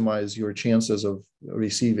and optimize your chances of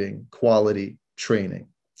receiving quality training.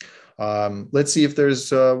 Let's see if there's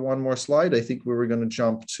one more slide. I think we were going to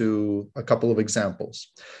jump to a couple of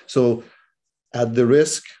examples. So at the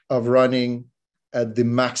risk of running at the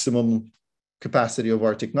maximum capacity of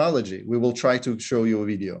our technology, we will try to show you a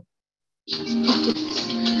video.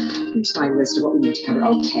 Here's my list of what we need to cover.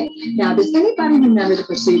 Okay, now does anybody remember the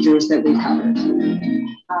procedures that we covered?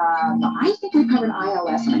 I think we covered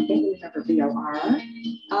ILS, and I think we remember VOR.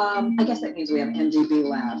 I guess that means we have NDB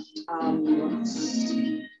left. And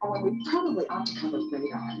we probably ought to cover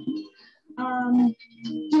radar.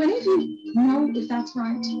 Do any of you know if that's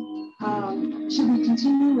right? Should we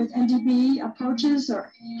continue with NDB approaches,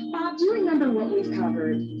 or Bob, do you remember what we've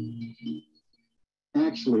covered?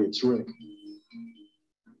 Actually, it's Rick.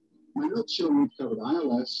 My notes show we've covered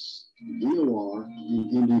ILS, VOR,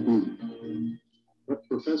 and NDB. But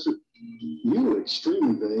Professor, you were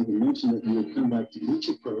extremely vague and mentioned that you would come back to each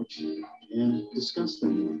approach and discuss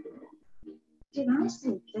them more thoroughly. Did I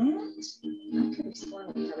say that? I could have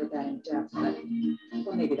sworn we covered that in depth, but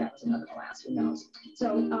well, maybe that was another class. Who knows?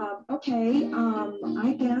 So, okay.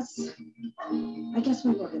 I guess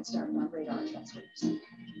we will get started on radar transfers.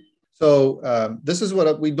 So this is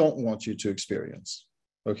what we don't want you to experience.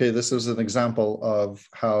 Okay, this is an example of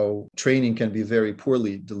how training can be very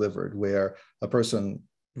poorly delivered, where a person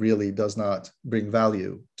really does not bring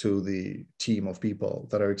value to the team of people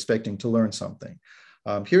that are expecting to learn something.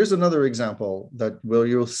 Here's another example where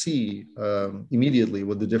you'll see immediately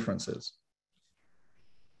what the difference is.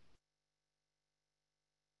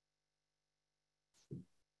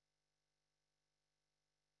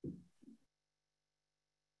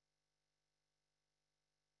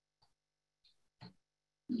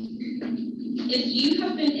 If you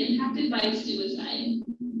have been impacted by suicide,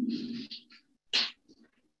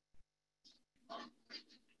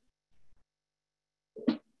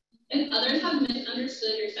 if others have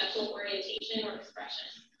misunderstood your sexual orientation or expression,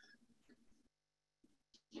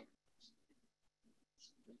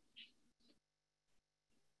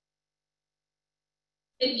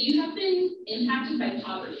 if you have been impacted by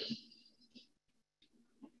poverty,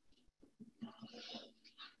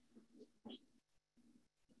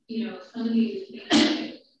 some of these things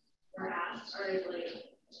that were asked are like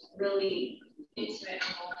really intimate and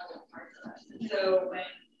vulnerable parts of us. And so when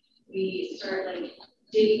we start like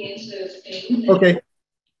digging into those things. Okay.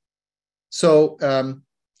 So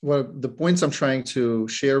the points I'm trying to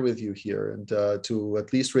share with you here, and to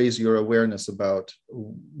at least raise your awareness about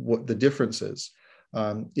what the difference is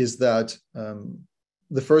that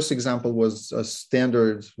the first example was a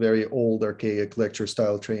standard, very old, archaic lecture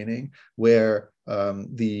style training where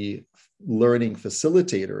the learning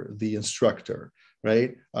facilitator, the instructor,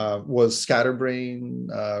 right, was scatterbrained,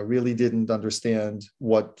 really didn't understand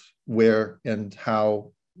what, where, and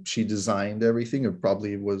how she designed everything, or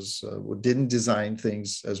probably didn't design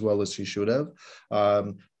things as well as she should have.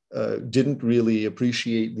 Didn't really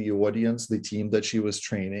appreciate the audience, the team that she was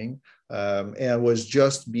training, and was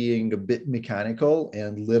just being a bit mechanical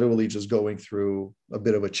and literally just going through a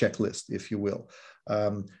bit of a checklist, if you will.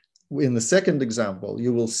 In the second example,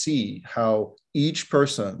 you will see how each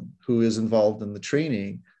person who is involved in the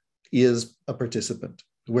training is a participant,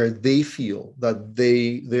 where they feel that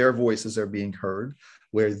their voices are being heard,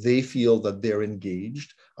 where they feel that they're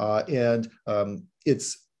engaged, and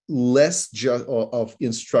it's less just of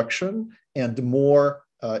instruction and more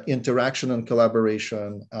interaction and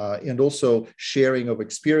collaboration, and also sharing of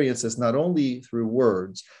experiences, not only through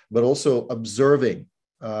words, but also observing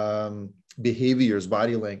behaviors,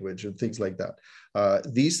 body language, and things like that.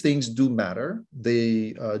 These things do matter.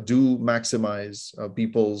 They do maximize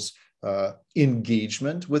people's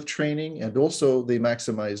engagement with training, and also they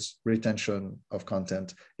maximize retention of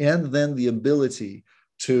content, and then the ability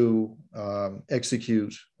to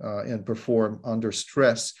execute and perform under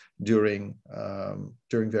stress during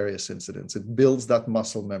various incidents. It builds that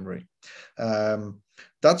muscle memory.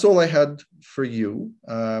 That's all I had for you.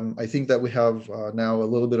 I think that we have now a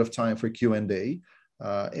little bit of time for Q&A.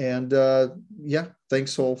 Yeah,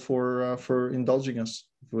 thanks all for indulging us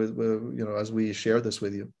with as we share this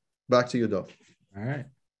with you. Back to you, Dov. All right.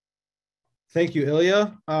 Thank you,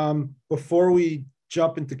 Ilya. Before we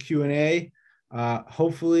jump into Q&A,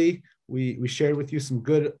 hopefully we shared with you some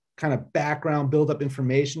good kind of background build-up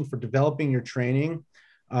information for developing your training.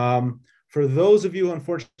 For those of you who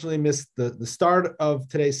unfortunately missed the start of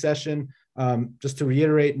today's session, just to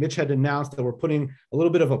reiterate, Mitch had announced that we're putting a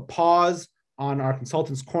little bit of a pause on our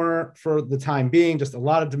Consultants Corner for the time being. Just a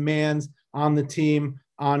lot of demands on the team,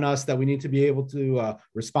 on us, that we need to be able to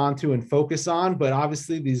respond to and focus on. But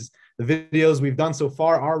obviously the videos we've done so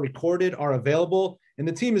far are recorded, are available, and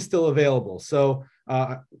the team is still available. So,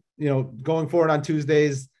 going forward on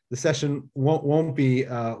Tuesdays, the session won't be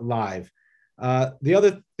live. The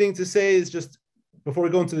other thing to say is, just before we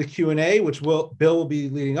go into the Q&A, which Bill will be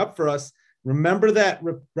leading up for us, remember that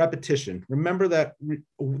repetition. Remember that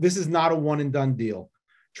this is not a one and done deal.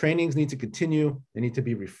 Trainings need to continue. They need to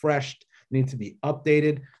be refreshed. They need to be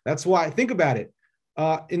updated. That's why, think about it.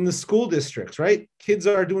 In the school districts, right? Kids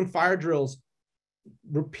are doing fire drills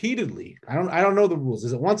repeatedly. I don't know the rules.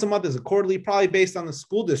 Is it once a month? Is it quarterly? Probably based on the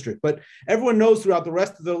school district. But everyone knows throughout the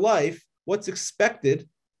rest of their life what's expected,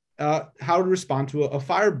 how to respond to a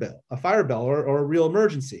fire bell or a real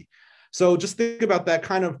emergency. So just think about that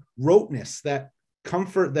kind of roteness, that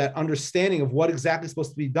comfort, that understanding of what exactly is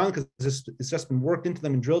supposed to be done, because it's just been worked into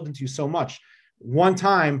them and drilled into you so much. One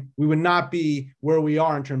time, we would not be where we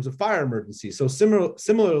are in terms of fire emergencies. So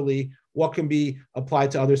similarly, what can be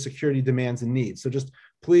applied to other security demands and needs. So just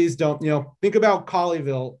please don't, think about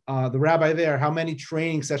Colleyville, the rabbi there, how many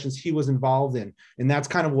training sessions he was involved in. And that's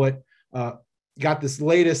kind of what got this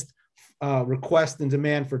latest request and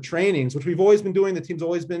demand for trainings, which we've always been doing. The team's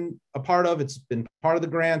always been a part of. It's been part of the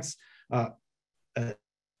grants, an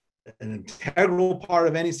integral part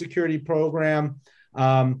of any security program.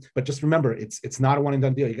 But just remember, it's not a one and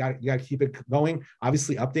done deal. You got to keep it going,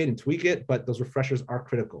 obviously update and tweak it, but those refreshers are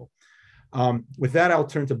critical. With that, I'll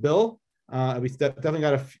turn to Bill. We definitely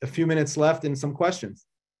got a few minutes left and some questions.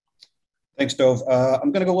 Thanks, Dov.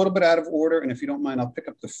 I'm going to go a little bit out of order, and if you don't mind, I'll pick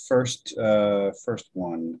up the first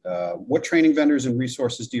one. What training vendors and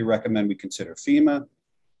resources do you recommend we consider? FEMA,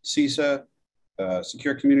 CISA,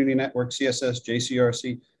 Secure Community Network, CSS,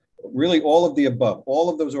 JCRC? Really, all of the above. All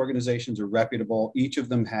of those organizations are reputable. Each of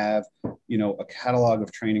them have, a catalog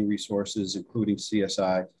of training resources, including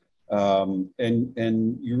CSI.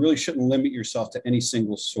 And you really shouldn't limit yourself to any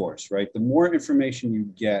single source, right? The more information you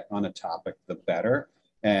get on a topic, the better.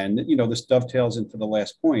 And, this dovetails into the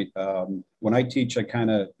last point. When I teach, I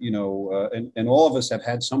kind of, and all of us have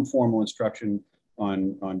had some formal instruction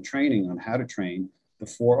on training, on how to train. The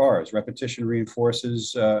 4 R's: repetition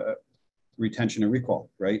reinforces retention and recall,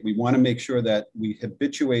 right? We want to make sure that we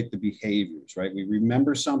habituate the behaviors, right? We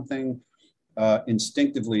remember something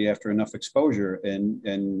instinctively after enough exposure, and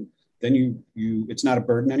then it's not a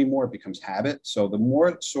burden anymore. It becomes habit. So the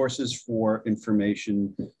more sources for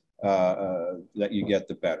information that you get,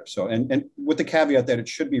 the better. So, and with the caveat that it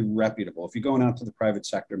should be reputable. If you're going out to the private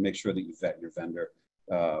sector, make sure that you vet your vendor,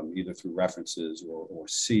 either through references or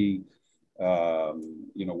see,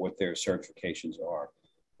 what their certifications are.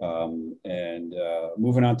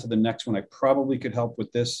 Moving on to the next one, I probably could help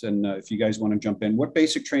with this. And if you guys want to jump in, what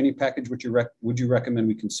basic training package would you recommend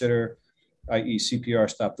we consider, i.e. CPR,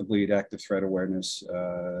 stop the bleed, active threat awareness,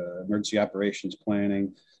 emergency operations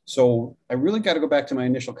planning? So I really got to go back to my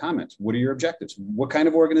initial comments. What are your objectives? What kind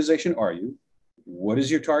of organization are you? What is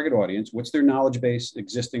your target audience? What's their knowledge base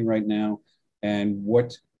existing right now? And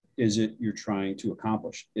what is it you're trying to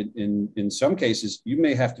accomplish? In some cases, you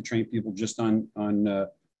may have to train people just on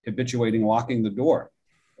habituating locking the door.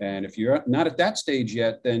 And if you're not at that stage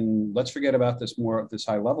yet, then let's forget about this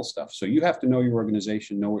high level stuff. So you have to know your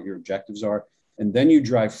organization, know what your objectives are, and then you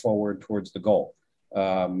drive forward towards the goal.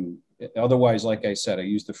 Otherwise, like I said, I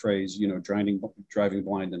use the phrase, driving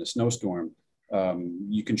blind in a snowstorm.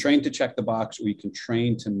 You can train to check the box, or you can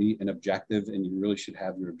train to meet an objective, and you really should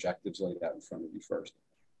have your objectives laid out in front of you first.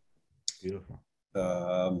 Beautiful.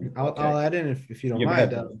 Okay. I'll add in if you don't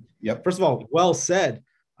mind. Yep. First of all, well said.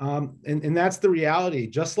 And that's the reality.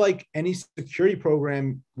 Just like any security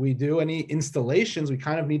program we do, any installations, we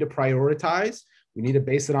kind of need to prioritize. We need to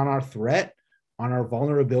base it on our threat, on our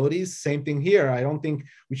vulnerabilities. Same thing here. I don't think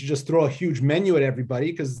we should just throw a huge menu at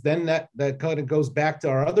everybody, because then that kind of goes back to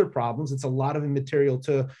our other problems. It's a lot of material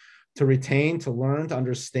to retain, to learn, to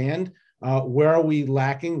understand. Where are we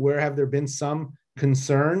lacking? Where have there been some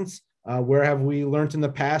concerns? Where have we learned in the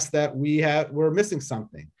past that we're missing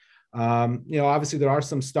something? Obviously there are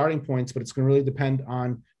some starting points, but it's going to really depend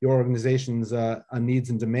on your organization's needs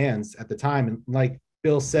and demands at the time. And like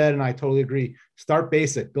Bill said, and I totally agree, start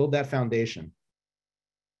basic, build that foundation.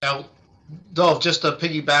 Now, Dolph, just to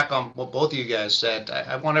piggyback on what both of you guys said,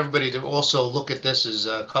 I want everybody to also look at this as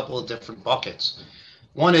a couple of different buckets.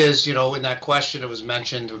 One is, in that question it was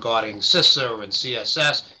mentioned regarding CISA and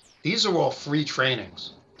CSS, these are all free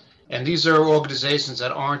trainings. And these are organizations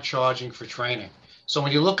that aren't charging for training. So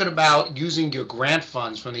when you look at about using your grant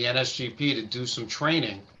funds from the NSGP to do some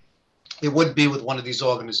training, it would be with one of these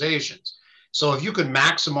organizations. So if you could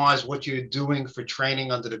maximize what you're doing for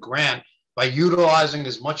training under the grant by utilizing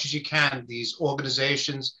as much as you can these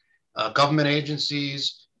organizations, government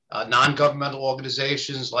agencies, non-governmental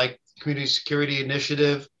organizations like Community Security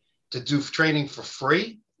Initiative to do training for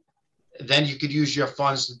free, then you could use your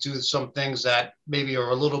funds to do some things that maybe are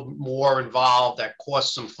a little more involved that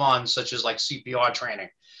cost some funds, such as like CPR training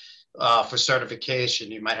for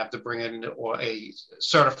certification. You might have to bring in a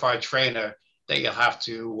certified trainer that you'll have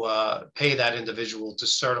to pay that individual to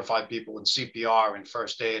certify people in CPR and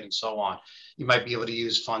first aid and so on. You might be able to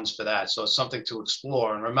use funds for that. So it's something to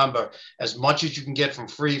explore. And remember, as much as you can get from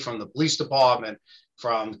free from the police department,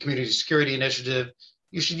 from the Community Security Initiative,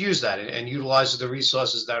 you should use that and utilize the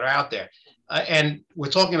resources that are out there. And we're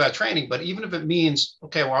talking about training, but even if it means,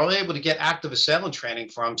 okay, we're all able to get active assailant training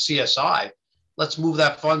from CSI, let's move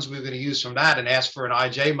that funds we're going to use from that and ask for an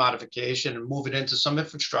IJ modification and move it into some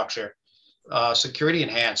infrastructure, security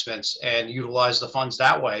enhancements, and utilize the funds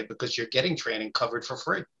that way, because you're getting training covered for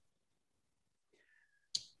free.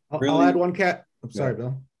 I'll add one cat. I'm sorry,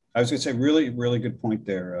 Bill. I was going to say, really, really good point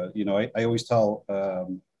there. I always tell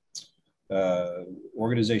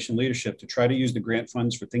organization leadership to try to use the grant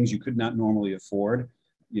funds for things you could not normally afford,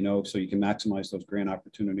 so you can maximize those grant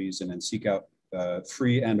opportunities, and then seek out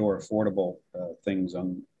free and or affordable things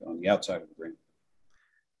on the outside of the grant.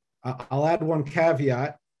 I'll add one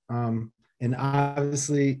caveat. And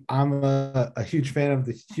obviously, I'm a huge fan of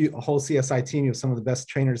the whole CSI team. You have some of the best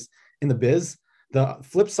trainers in the biz. The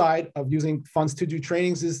flip side of using funds to do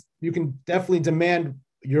trainings is you can definitely demand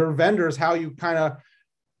your vendors how you kind of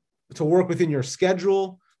to work within your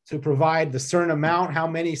schedule, to provide the certain amount, how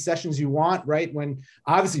many sessions you want, right? When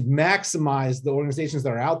obviously maximize the organizations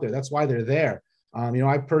that are out there. That's why they're there.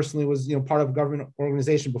 I personally was, part of a government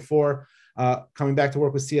organization before coming back to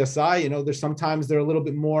work with CSI. There's sometimes they're a little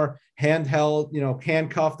bit more handheld,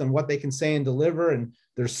 handcuffed on what they can say and deliver and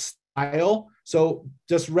their style. So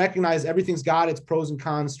just recognize everything's got its pros and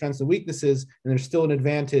cons, strengths and weaknesses, and there's still an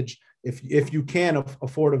advantage if you can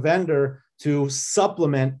afford a vendor to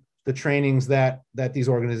supplement the trainings that these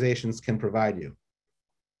organizations can provide you.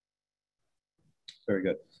 Very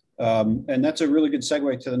good. And that's a really good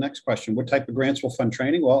segue to the next question. What type of grants will fund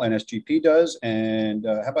training? Well, NSGP does. And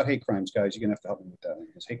how about hate crimes, guys? You're going to have to help me with that.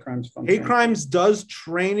 Is hate crimes fund Hate training? crimes does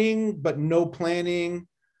training, but no planning.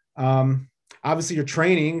 Obviously, your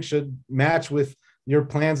training should match with your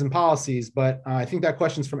plans and policies, but I think that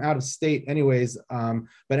question's from out of state anyways. But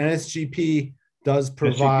NSGP does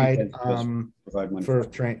provide provide money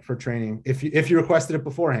for training if you requested it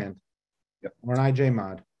beforehand. Yep. Or an IJ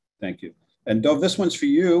mod. Thank you. And Dov, this one's for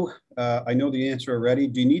you. I know the answer already.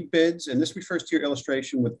 Do you need bids? And this refers to your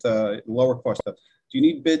illustration with lower cost stuff. Do you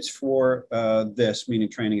need bids for this, meaning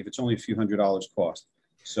training, if it's only a few $100s cost?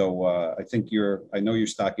 So I think I know your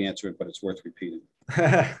stock answered, but it's worth repeating.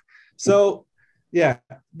 So yeah,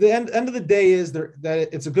 the end of the day is that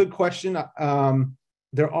it's a good question.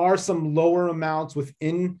 There are some lower amounts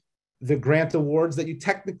within the grant awards that you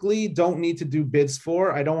technically don't need to do bids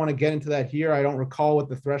for. I don't want to get into that here. I don't recall what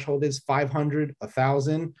the threshold is, 500,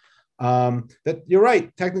 1,000. That you're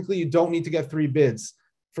right. Technically, you don't need to get 3 bids.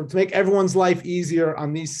 To make everyone's life easier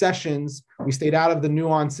on these sessions, we stayed out of the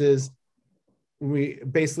nuances. We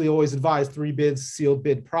basically always advise 3 bids, sealed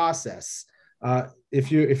bid process.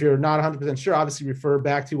 If you're not 100% sure, obviously refer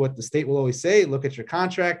back to what the state will always say. Look at your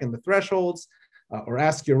contract and the thresholds, or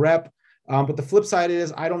ask your rep. But the flip side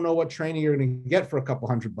is, I don't know what training you're going to get for a couple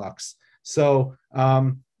 $100. So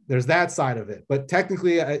there's that side of it. But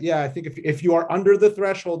technically, yeah, I think if you are under the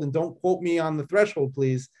threshold, and don't quote me on the threshold,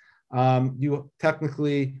 please, you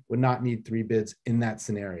technically would not need 3 bids in that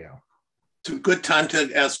scenario. It's a good time to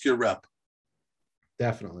ask your rep.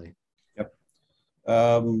 Definitely. Yep.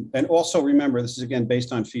 And also remember, this is again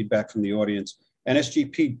based on feedback from the audience.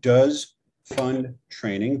 NSGP does fund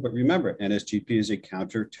training, but remember, NSGP is a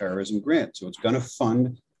counterterrorism grant, so it's going to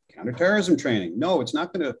fund counterterrorism training. No, it's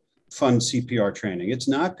not going to fund CPR training. It's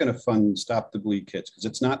not going to fund Stop the Bleed kits, because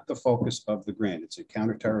it's not the focus of the grant. It's a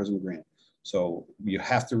counterterrorism grant. So you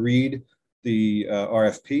have to read the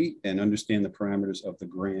RFP and understand the parameters of the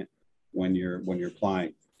grant when you're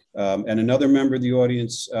applying. And another member of the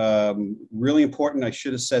audience, really important, I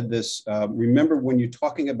should have said this, remember when you're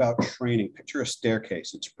talking about training, picture a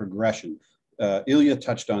staircase, it's a progression. Ilya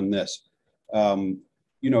touched on this.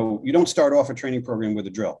 You know, you don't start off a training program with a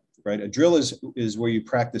drill, right? A drill is where you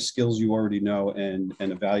practice skills you already know and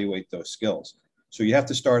evaluate those skills. So you have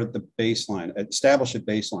to start at the baseline, establish a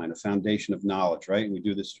baseline, a foundation of knowledge, right? And we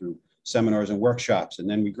do this through seminars and workshops, and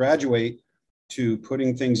then we graduate to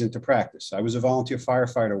putting things into practice. I was a volunteer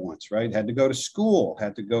firefighter once, right? Had to go to school,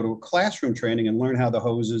 had to go to a classroom training and learn how the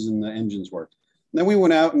hoses and the engines worked. And then we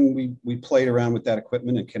went out and we played around with that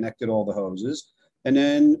equipment and connected all the hoses. And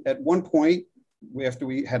then at one point, after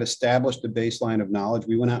we had established a baseline of knowledge,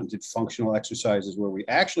 we went out and did functional exercises where we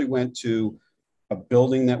actually went to a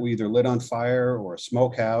building that we either lit on fire or a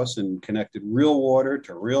smokehouse and connected real water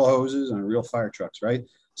to real hoses on real fire trucks, right?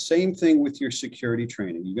 Same thing with your security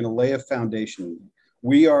training. You're going to lay a foundation.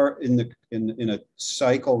 We are in a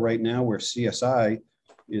cycle right now where CSI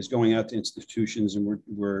is going out to institutions, and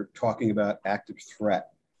we're talking about active threat,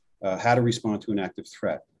 how to respond to an active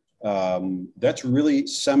threat. That's really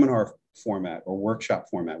seminar format or workshop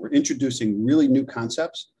format. We're introducing really new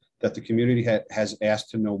concepts that the community has asked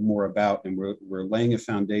to know more about, and we're laying a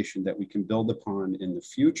foundation that we can build upon in the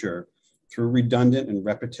future through redundancy and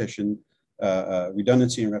repetition,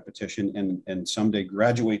 and someday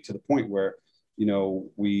graduate to the point where, you know,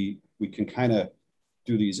 we can kind of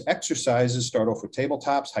do these exercises, start off with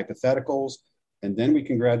tabletops, hypotheticals, and then we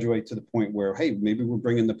can graduate to the point where, hey, maybe we're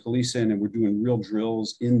bringing the police in and we're doing real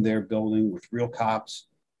drills in their building with real cops,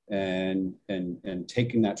 and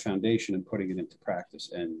taking that foundation and putting it into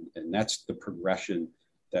practice. And that's the progression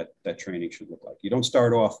that training should look like. You don't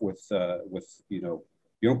start off with you know,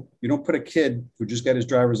 you don't put a kid who just got his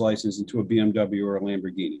driver's license into a BMW or a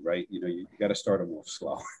Lamborghini, right? You know, you got to start them off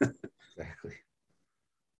slow. Exactly.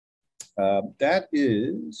 That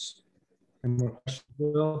is, Any more questions,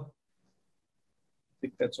 Will? I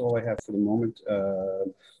think that's all I have for the moment.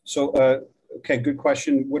 Okay, good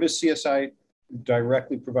question. What does CSI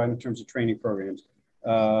directly provide in terms of training programs?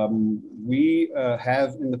 We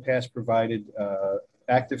have in the past provided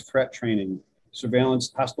active threat training,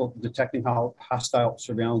 surveillance, detecting hostile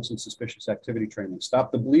surveillance and suspicious activity training,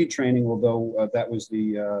 Stop the Bleed training, although that was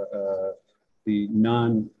the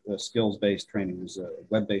non-skills-based training. It was a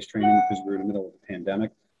web-based training because we were in the middle of the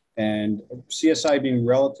pandemic. And CSI being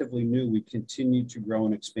relatively new, we continue to grow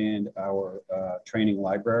and expand our training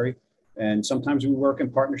library. And sometimes we work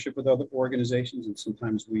in partnership with other organizations, and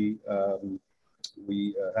sometimes we have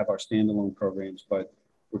our standalone programs, but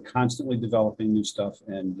we're constantly developing new stuff,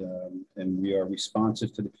 and we are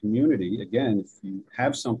responsive to the community. Again, if you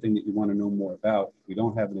have something that you want to know more about, if we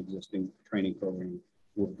don't have an existing training program,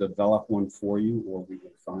 we'll develop one for you, or we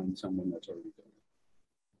will find someone that's already doing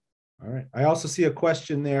it. All right. I also see a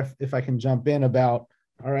question there, if I can jump in, about,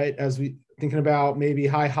 all right, as we thinking about maybe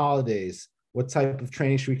high holidays, what type of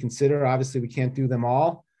training should we consider? Obviously, we can't do them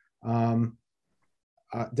all.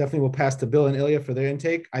 Definitely we'll pass to Bill and Ilya for their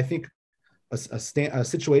intake. I think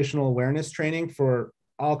situational awareness training for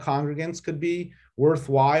all congregants could be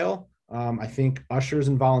worthwhile. I think ushers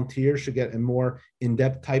and volunteers should get a more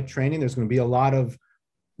in-depth type training. There's going to be a lot of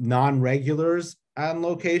non-regulars on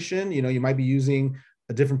location. You might be using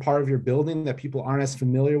a different part of your building that people aren't as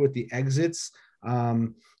familiar with the exits.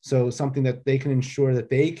 So something that they can ensure that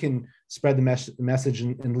they can spread the message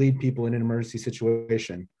and lead people in an emergency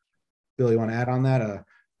situation. Bill, you want to add on that?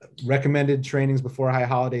 Recommended trainings before high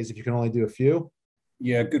holidays, if you can only do a few?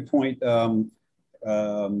 Yeah, good point. And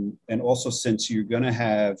also, since you're going to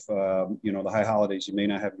have, the high holidays, you may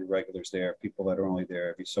not have your regulars there, people that are only there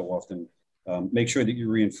every so often. Make sure that you're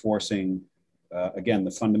reinforcing, again,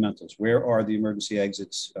 the fundamentals. Where are the emergency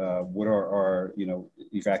exits? What are our,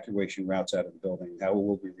 evacuation routes out of the building? How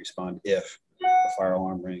will we respond if a fire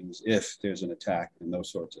alarm rings, if there's an attack, and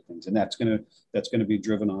those sorts of things? And that's going to be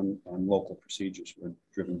driven on local procedures, or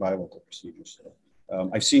driven by local procedures. So,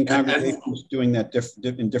 I've seen congregations doing that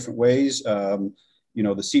in different ways. The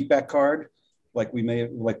seat back card, like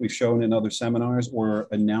we've shown in other seminars, or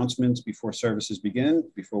announcements before services begin,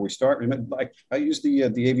 before we start. Remember, I use the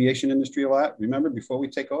aviation industry a lot. Remember, before we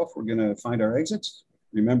take off, we're going to find our exits.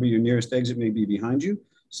 Remember, your nearest exit may be behind you.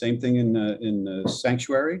 Same thing in the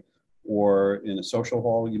sanctuary or in a social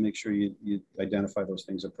hall. You make sure you identify those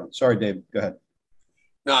things up front. Sorry, Dave, go ahead.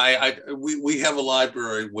 No, we have a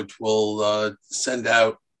library which will send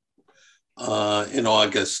out in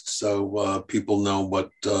August, so people know what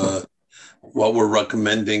we're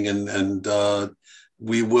recommending, and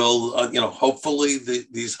we will, hopefully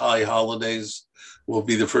these high holidays will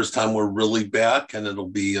be the first time we're really back, and it'll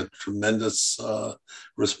be a tremendous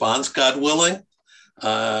response, God willing.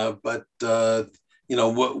 But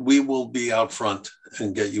we will be out front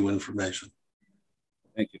and get you information.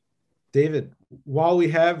 Thank you. David, while we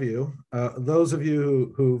have you, those of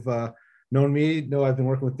you who've known me know I've been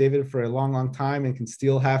working with David for a long, long time and can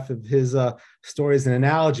steal half of his stories and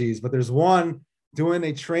analogies. But there's one doing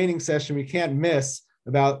a training session we can't miss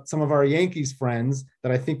about some of our Yankees friends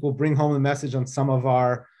that I think will bring home the message on some of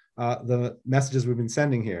our the messages we've been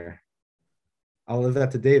sending here. I'll leave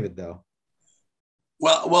that to David, though.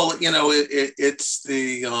 Well, it's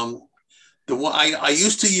the one I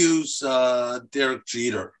used to use Derek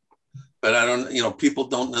Jeter. But I don't, people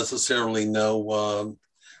don't necessarily know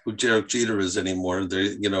who Derek Jeter is anymore.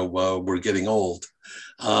 They're, we're getting old.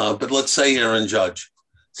 But let's say Aaron Judge,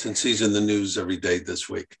 since he's in the news every day this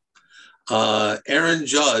week. Aaron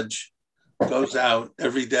Judge goes out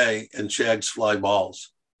every day and shags fly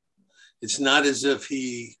balls. It's not as if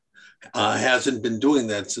he hasn't been doing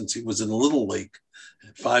that since he was in Little League,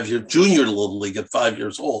 junior Little League at 5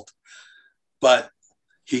 years old. But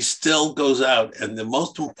he still goes out. And the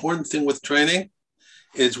most important thing with training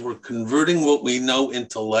is we're converting what we know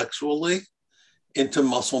intellectually into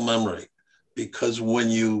muscle memory. Because when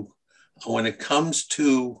it comes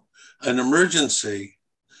to an emergency,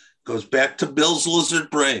 goes back to Bill's lizard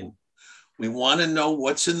brain. We want to know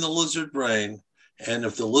what's in the lizard brain. And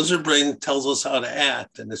if the lizard brain tells us how to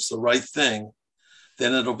act and it's the right thing,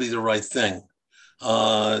 then it'll be the right thing.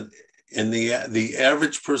 And the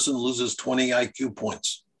average person loses 20 IQ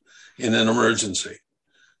points in an emergency.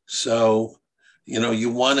 So, you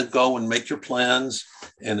want to go and make your plans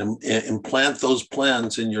and implant those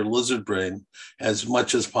plans in your lizard brain as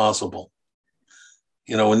much as possible.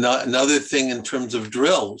 Another thing in terms of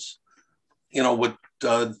drills,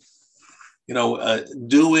 doing,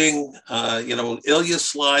 Ilya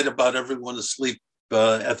slide about everyone asleep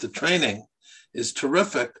at the training is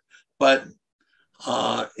terrific, but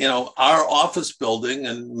our office building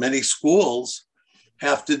and many schools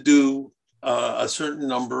have to do a certain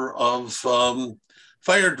number of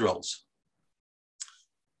fire drills.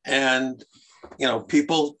 And,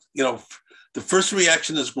 people, the first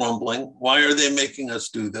reaction is grumbling. Why are they making us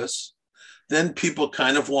do this? Then people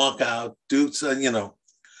kind of walk out,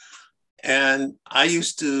 and I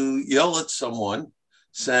used to yell at someone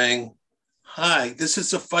saying, "Hi, this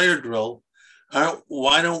is a fire drill.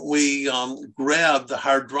 Why don't we grab the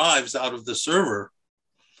hard drives out of the server?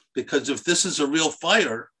 Because if this is a real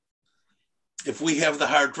fire, if we have the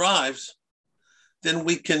hard drives, then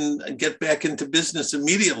we can get back into business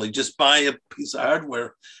immediately. Just buy a piece of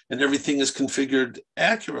hardware and everything is configured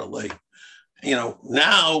accurately.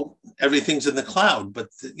 Now everything's in the cloud, but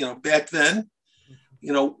back then,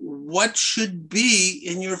 what should be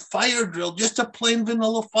in your fire drill? Just a plain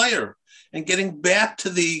vanilla fire. And getting back to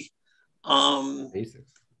the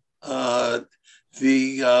basics.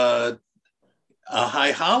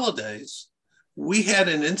 High holidays, we had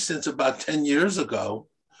an instance about 10 years ago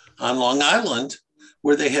on Long Island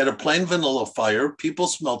where they had a plain vanilla fire. People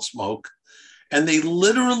smelled smoke, and they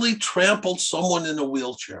literally trampled someone in a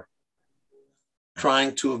wheelchair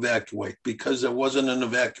trying to evacuate because there wasn't an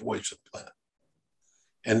evacuation plan.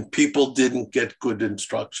 And people didn't get good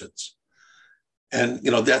instructions. And,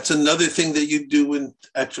 that's another thing that you do in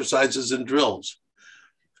exercises and drills.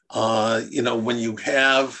 When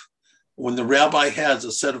the rabbi has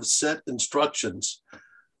a set of instructions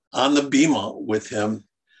on the bima with him,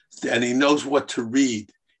 and he knows what to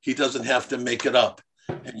read, he doesn't have to make it up.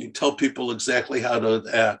 And you tell people exactly how to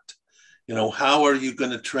act. How are you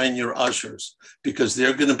going to train your ushers? Because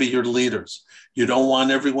they're going to be your leaders. You don't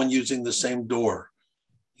want everyone using the same door.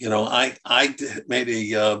 I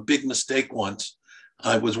made a big mistake once.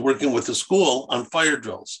 I was working with a school on fire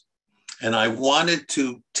drills, and I wanted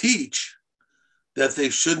to teach that they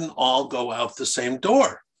shouldn't all go out the same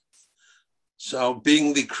door. So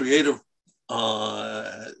being the creative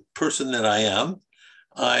person that I am,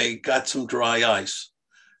 I got some dry ice,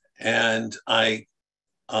 and I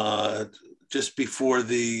just before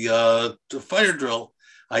the fire drill,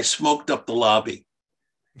 I smoked up the lobby,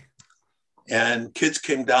 and kids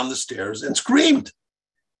came down the stairs and screamed.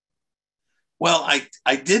 Well,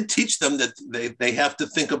 I did teach them that they have to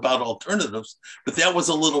think about alternatives, but that was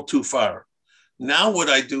a little too far. Now what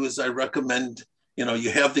I do is I recommend,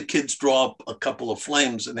 you have the kids draw up a couple of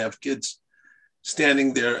flames and have kids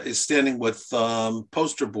standing with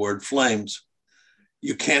poster board flames.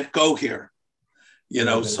 You can't go here,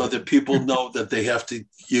 so that people know that they have to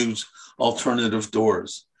use alternative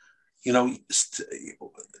doors.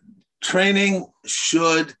 Training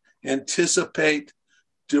should anticipate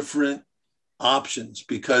different options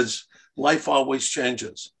because life always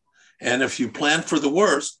changes. And if you plan for the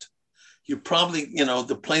worst, you probably,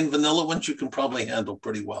 the plain vanilla ones you can probably handle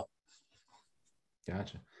pretty well.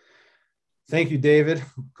 Gotcha. Thank you, David.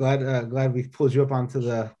 Glad we pulled you up onto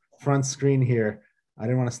the front screen here. I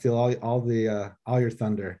didn't want to steal all your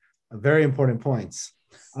thunder. Very important points.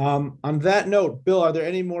 On that note, Bill, are there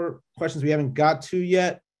any more questions we haven't got to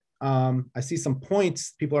yet? I see some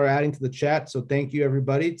points people are adding to the chat, so thank you,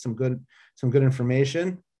 everybody. Some good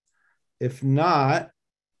information. If not,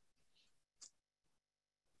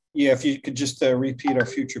 yeah, if you could just repeat our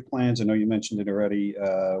future plans. I know you mentioned it already.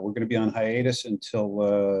 We're going to be on hiatus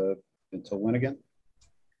until when again?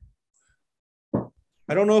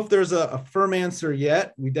 I don't know if there's a firm answer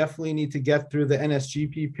yet. We definitely need to get through the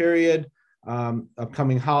NSGP period,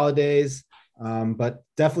 upcoming holidays, but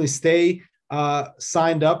definitely stay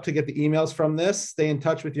signed up to get the emails from this. Stay in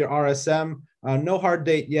touch with your RSM. No hard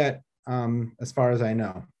date yet, as far as I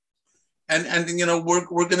know. And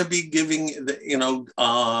we're going to be giving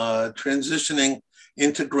transitioning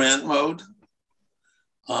into grant mode.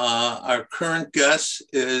 Our current guess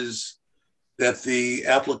is that the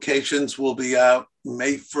applications will be out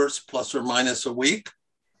May 1st, plus or minus a week.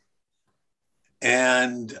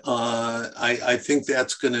 And I think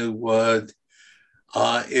that's going to,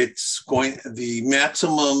 the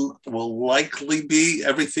maximum will likely be,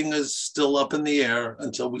 everything is still up in the air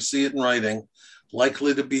until we see it in writing,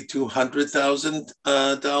 likely to be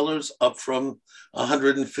 $200,000 up from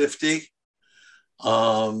 150.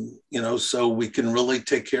 So we can really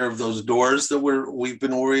take care of those doors that we've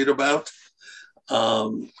been worried about,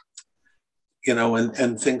 and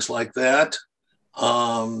things like that.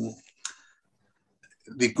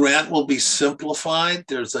 The grant will be simplified.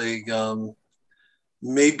 There's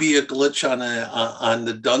maybe a glitch on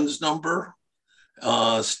the DUNS number.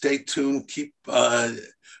 Stay tuned.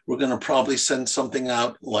 We're going to probably send something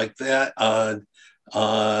out like that.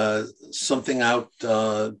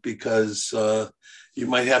 Because you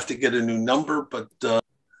might have to get a new number, but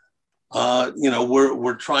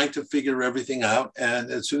we're trying to figure everything out,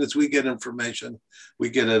 and as soon as we get information, we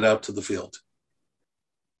get it out to the field.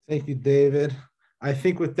 Thank you, David. I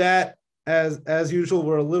think with that, as usual,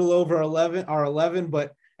 we're a little over 11,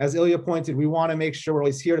 but as Ilya pointed, we want to make sure we're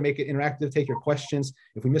always here to make it interactive, take your questions.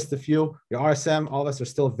 If we missed a few, your RSM, all of us are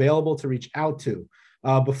still available to reach out to.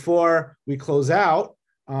 Before we close out,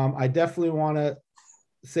 I definitely want to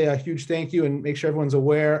say a huge thank you and make sure everyone's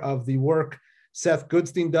aware of the work Seth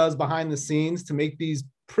Goodstein does behind the scenes to make these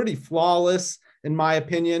pretty flawless, in my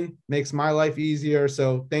opinion, makes my life easier.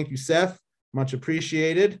 So thank you, Seth. Much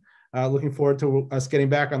appreciated. Looking forward to us getting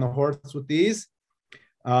back on the horse with these.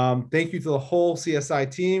 Thank you to the whole CSI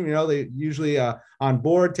team. They usually on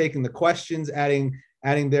board, taking the questions, adding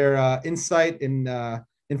their insight and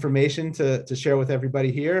information to share with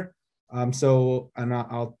everybody here.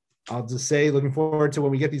 I'll just say, looking forward to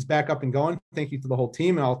when we get these back up and going. Thank you to the whole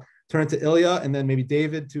team, and I'll turn it to Ilya and then maybe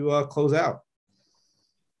David to close out.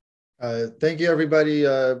 Thank you, everybody.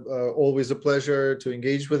 Always a pleasure to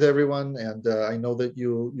engage with everyone. And I know that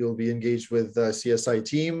you'll be engaged with CSI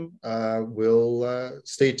team. We'll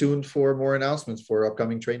stay tuned for more announcements for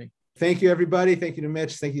upcoming training. Thank you, everybody. Thank you to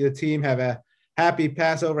Mitch. Thank you to the team. Have a happy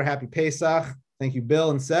Passover, happy Pesach. Thank you, Bill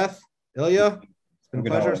and Seth. Ilya, it's been a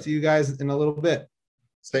pleasure. See you guys in a little bit.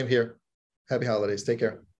 Same here. Happy holidays. Take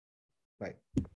care. Bye.